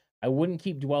ceiling. I wouldn't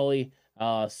keep Dwelly.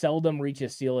 Seldom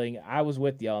reaches ceiling. I was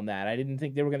with you on that. I didn't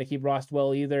think they were going to keep Ross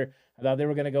Dwelly either. I thought they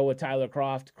were going to go with Tyler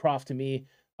Kroft. Kroft to me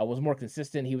was more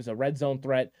consistent. He was a red zone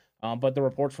threat. But the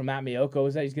reports from Matt Miyoko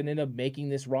is that he's going to end up making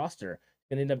this roster.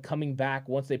 Going to end up coming back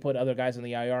once they put other guys on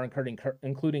the IR,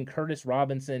 including Curtis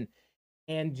Robinson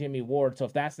and Jimmy Ward. So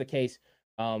if that's the case,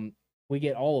 we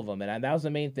get all of them. And that was the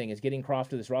main thing, is getting Kroft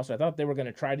to this roster. I thought they were going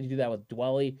to try to do that with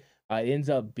Dwelly. It ends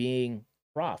up being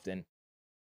Kroft. And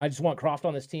I just want Kroft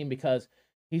on this team because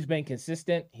he's been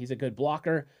consistent. He's a good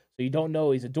blocker. So you don't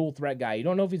know, he's a dual threat guy. You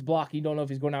don't know if he's blocking. You don't know if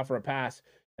he's going out for a pass.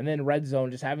 And then red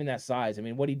zone, just having that size. I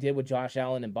mean, what he did with Josh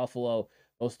Allen in Buffalo,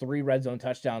 those 3 red zone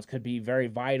touchdowns could be very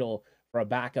vital for a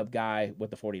backup guy with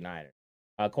the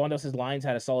 49ers. Quando says Lions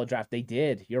had a solid draft. They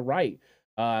did. You're right.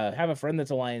 I have a friend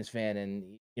that's a Lions fan, and,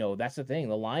 you know, that's the thing.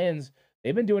 The Lions,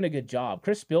 they've been doing a good job.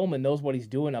 Chris Spielman knows what he's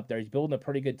doing up there. He's building a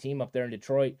pretty good team up there in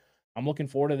Detroit. I'm looking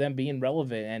forward to them being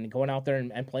relevant and going out there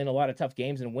and playing a lot of tough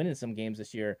games and winning some games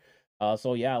this year.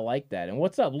 So, yeah, I like that. And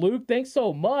what's up, Luke? Thanks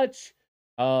so much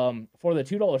for the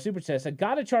 $2 super chat. I said,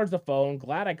 got to charge the phone.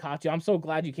 Glad I caught you. I'm so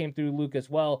glad you came through, Luke, as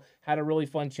well. Had a really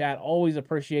fun chat. Always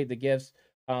appreciate the gifts.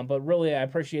 But really, I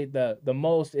appreciate the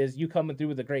most is you coming through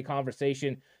with a great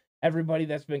conversation. Everybody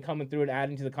that's been coming through and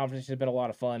adding to the conversation has been a lot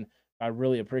of fun. I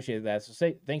really appreciate that.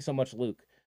 So thanks so much, Luke.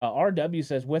 RW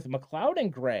says, with McLeod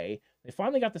and Gray, they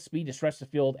finally got the speed to stretch the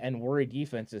field and worry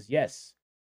defenses. Yes,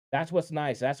 that's what's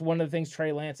nice. That's one of the things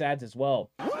Trey Lance adds as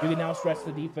well. You can now stretch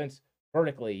the defense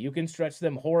vertically. You can stretch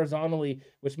them horizontally,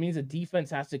 which means the defense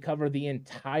has to cover the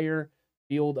entire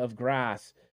field of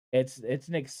grass. It's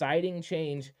an exciting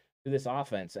change to this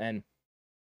offense. And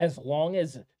as long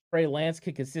as Trey Lance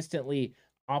can consistently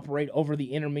operate over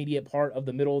the intermediate part of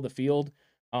the middle of the field,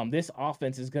 this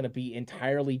offense is going to be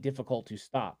entirely difficult to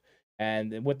stop.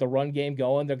 And with the run game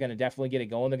going, they're going to definitely get it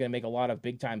going. They're going to make a lot of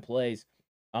big-time plays.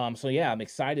 So, yeah, I'm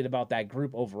excited about that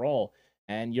group overall.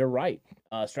 And you're right.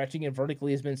 Stretching it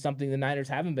vertically has been something the Niners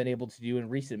haven't been able to do in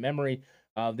recent memory.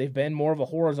 They've been more of a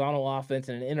horizontal offense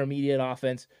and an intermediate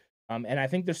offense. And I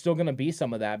think there's still going to be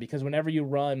some of that because whenever you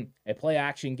run a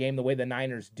play-action game the way the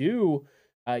Niners do,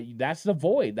 that's the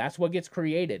void. That's what gets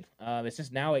created. It's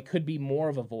just now it could be more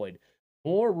of a void.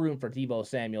 More room for Deebo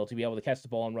Samuel to be able to catch the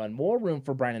ball and run. More room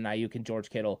for Brandon Ayuk and George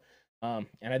Kittle. And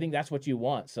I think that's what you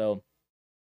want. So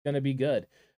it's going to be good.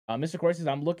 Mr. Corey says,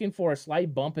 I'm looking for a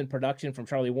slight bump in production from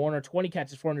Charlie Warner. 20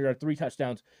 catches, 400 yards, 3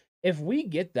 touchdowns. If we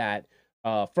get that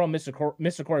from Mr.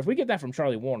 Corey, if we get that from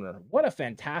Charlie Warner, what a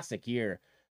fantastic year.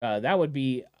 That would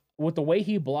be, with the way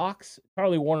he blocks,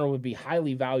 Charlie Warner would be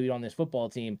highly valued on this football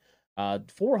team.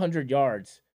 400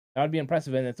 yards. That would be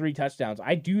impressive. And then 3 touchdowns.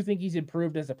 I do think he's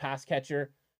improved as a pass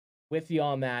catcher. With you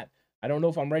on that. I don't know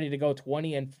if I'm ready to go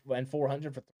 20 and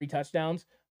 400 for 3 touchdowns.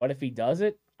 But if he does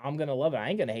it, I'm going to love it. I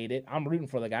ain't going to hate it. I'm rooting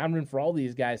for the guy. I'm rooting for all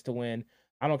these guys to win.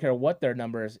 I don't care what their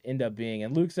numbers end up being.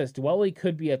 And Luke says, Dwelly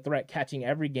could be a threat catching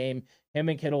every game. Him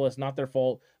and Kittle is not their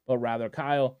fault, but rather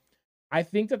Kyle. I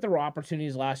think that there were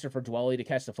opportunities last year for Dwelly to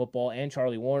catch the football and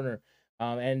Charlie Warner.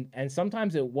 And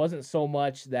sometimes it wasn't so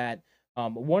much that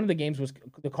one of the games was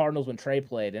the Cardinals when Trey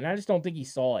played. And I just don't think he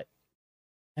saw it.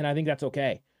 And I think that's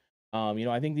okay.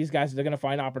 I think these guys, they're going to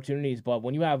find opportunities. But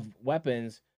when you have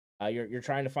weapons, you're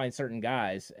trying to find certain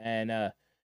guys. And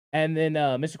then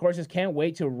Mr. Corey says, can't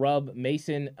wait to rub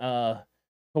Mason to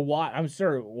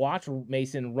watch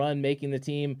Mason run, making the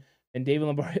team. And David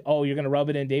Lombardi, you're going to rub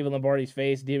it in David Lombardi's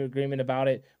face. Deep agreement about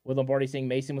it, with Lombardi saying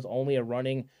Mason was only a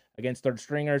running against third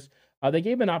stringers. They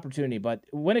gave him an opportunity, but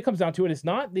when it comes down to it, it's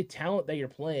not the talent that you're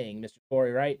playing, Mr.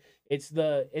 Corey, right? It's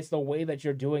the way that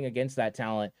you're doing against that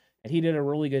talent. And he did a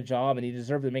really good job, and he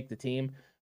deserved to make the team.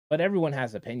 But everyone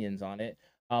has opinions on it.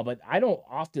 But I don't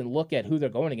often look at who they're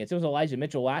going against. It was Elijah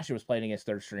Mitchell last year was playing against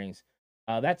third strings.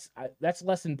 That's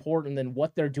less important than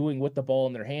what they're doing with the ball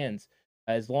in their hands.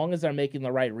 As long as they're making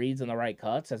the right reads and the right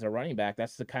cuts as a running back,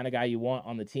 that's the kind of guy you want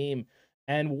on the team.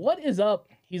 And what is up?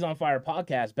 He's on Fire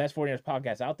podcast, best 49ers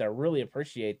podcast out there. Really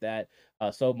appreciate that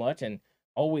so much. And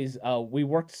always, we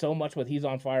worked so much with He's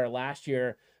on Fire last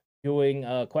year doing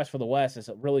Quest for the West. It's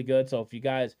really good. So if you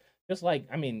guys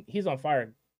He's on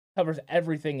Fire covers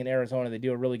everything in Arizona. They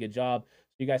do a really good job.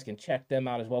 So you guys can check them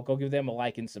out as well. Go give them a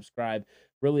like and subscribe.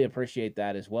 Really appreciate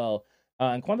that as well.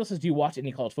 And Quando says, do you watch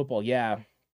any college football? Yeah.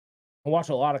 I watch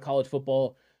a lot of college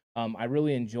football. I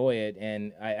really enjoy it,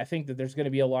 and I think that there's going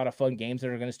to be a lot of fun games that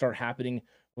are going to start happening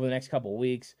over the next couple of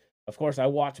weeks. Of course, I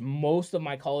watch most of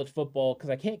my college football because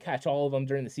I can't catch all of them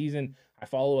during the season. I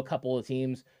follow a couple of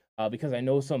teams because I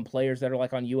know some players that are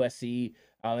like on USC,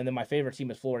 and then my favorite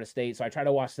team is Florida State, so I try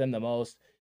to watch them the most.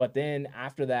 But then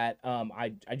after that,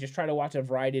 I just try to watch a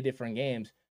variety of different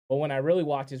games. But when I really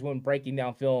watch is when breaking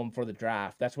down film for the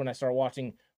draft. That's when I start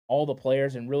watching all the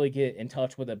players and really get in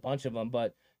touch with a bunch of them.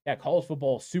 But yeah, college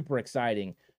football is super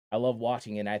exciting. I love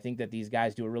watching it. And I think that these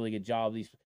guys do a really good job.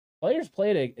 These players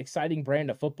play an exciting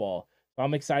brand of football. So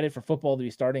I'm excited for football to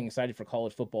be starting, excited for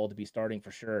college football to be starting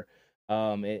for sure.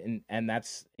 And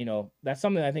that's, that's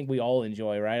something I think we all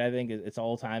enjoy, right? I think it's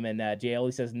all time. And Jay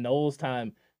Ellie says Noles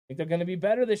time. I think they're going to be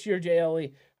better this year, Jay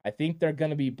Ellie. I think they're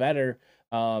going to be better.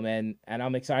 And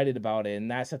I'm excited about it. And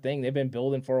that's the thing. They've been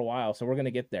building for a while. So we're going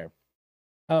to get there.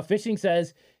 Fishing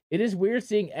says, it is weird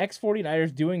seeing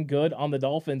ex-49ers doing good on the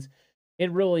Dolphins.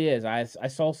 It really is. I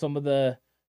saw some of the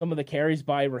carries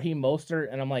by Raheem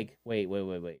Mostert, and I'm like, wait.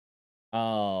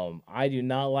 I do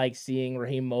not like seeing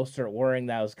Raheem Mostert wearing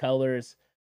those colors.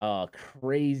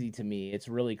 Crazy to me. It's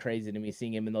really crazy to me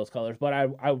seeing him in those colors. But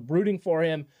I'm rooting for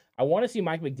him. I want to see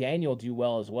Mike McDaniel do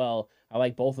well as well. I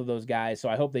like both of those guys, so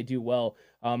I hope they do well.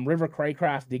 River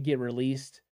Craycraft did get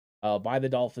released by the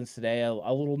Dolphins today. A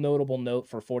little notable note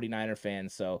for 49er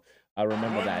fans, so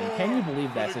remember that. And can you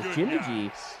believe that? Says Jimmy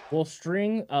G will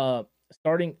string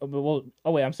starting. Well,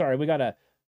 oh wait, I'm sorry. We got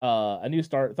a new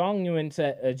start. Thong Nguyen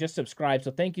said just subscribe, so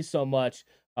thank you so much,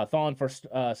 Thon, for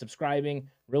subscribing.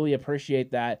 Really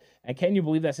appreciate that. And can you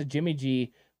believe that? Says Jimmy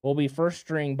G will be first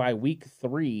string by week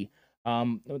 3.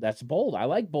 That's bold. I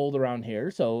like bold around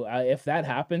here. So if that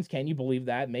happens, can you believe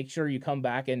that? Make sure you come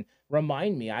back and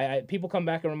remind me. People come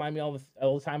back and remind me all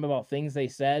the time about things they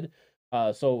said.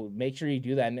 So make sure you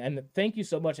do that. And thank you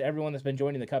so much to everyone that's been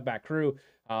joining the Cutback crew.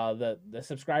 The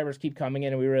subscribers keep coming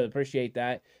in, and we really appreciate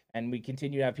that. And we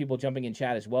continue to have people jumping in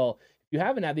chat as well. If you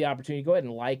haven't had the opportunity, go ahead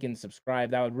and like and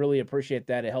subscribe. That would really appreciate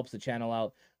that. It helps the channel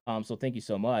out. So thank you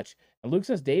so much. And Luke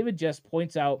says David just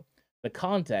points out the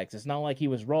context. It's not like he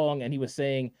was wrong and he was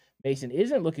saying Mason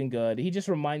isn't looking good. He just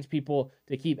reminds people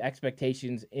to keep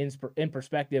expectations in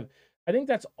perspective. I think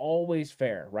that's always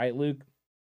fair, right, Luke?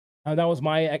 That's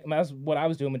what I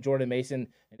was doing with Jordan Mason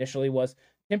initially, was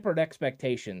tempered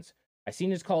expectations. I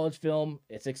seen his college film.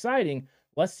 It's exciting.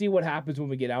 Let's see what happens when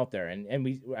we get out there. And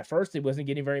we, at first, he wasn't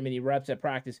getting very many reps at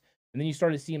practice, and then you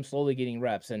started to see him slowly getting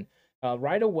reps. And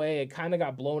right away, it kind of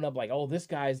got blown up like, oh, this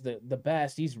guy's the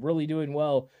best. He's really doing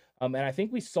well. And I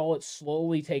think we saw it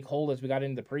slowly take hold as we got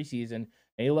into the preseason, and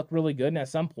he looked really good. And at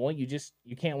some point,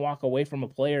 you can't walk away from a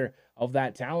player of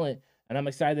that talent. And I'm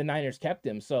excited the Niners kept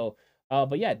him. So,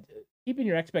 but yeah, keeping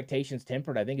your expectations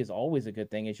tempered, I think, is always a good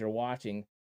thing as you're watching.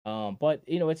 But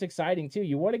it's exciting too.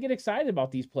 You want to get excited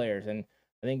about these players, and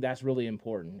I think that's really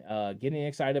important. Getting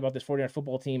excited about this 49ers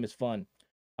football team is fun.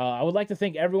 I would like to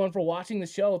thank everyone for watching the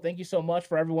show. Thank you so much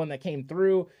for everyone that came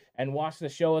through and watched the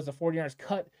show as the 49ers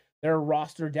cut their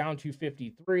roster down to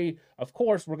 53. Of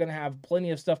course, we're going to have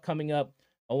plenty of stuff coming up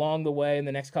along the way in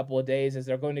the next couple of days as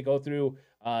they're going to go through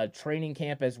training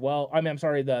camp as well. I'm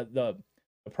sorry, the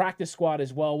practice squad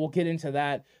as well. We'll get into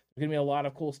that. There's going to be a lot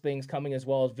of cool things coming, as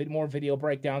well as more video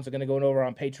breakdowns are going to go over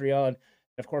on Patreon. And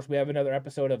of course, we have another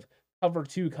episode of Cover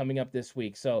 2 coming up this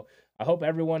week. So I hope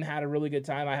everyone had a really good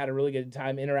time. I had a really good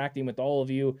time interacting with all of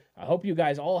you. I hope you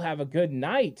guys all have a good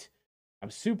night.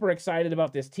 I'm super excited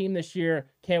about this team this year.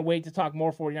 Can't wait to talk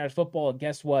more 49ers football. And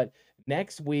guess what?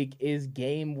 Next week is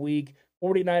game week.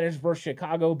 49ers versus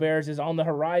Chicago Bears is on the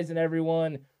horizon,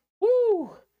 everyone.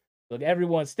 Woo! Look,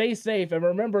 everyone, stay safe. And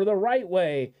remember, the right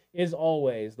way is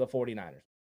always the 49ers.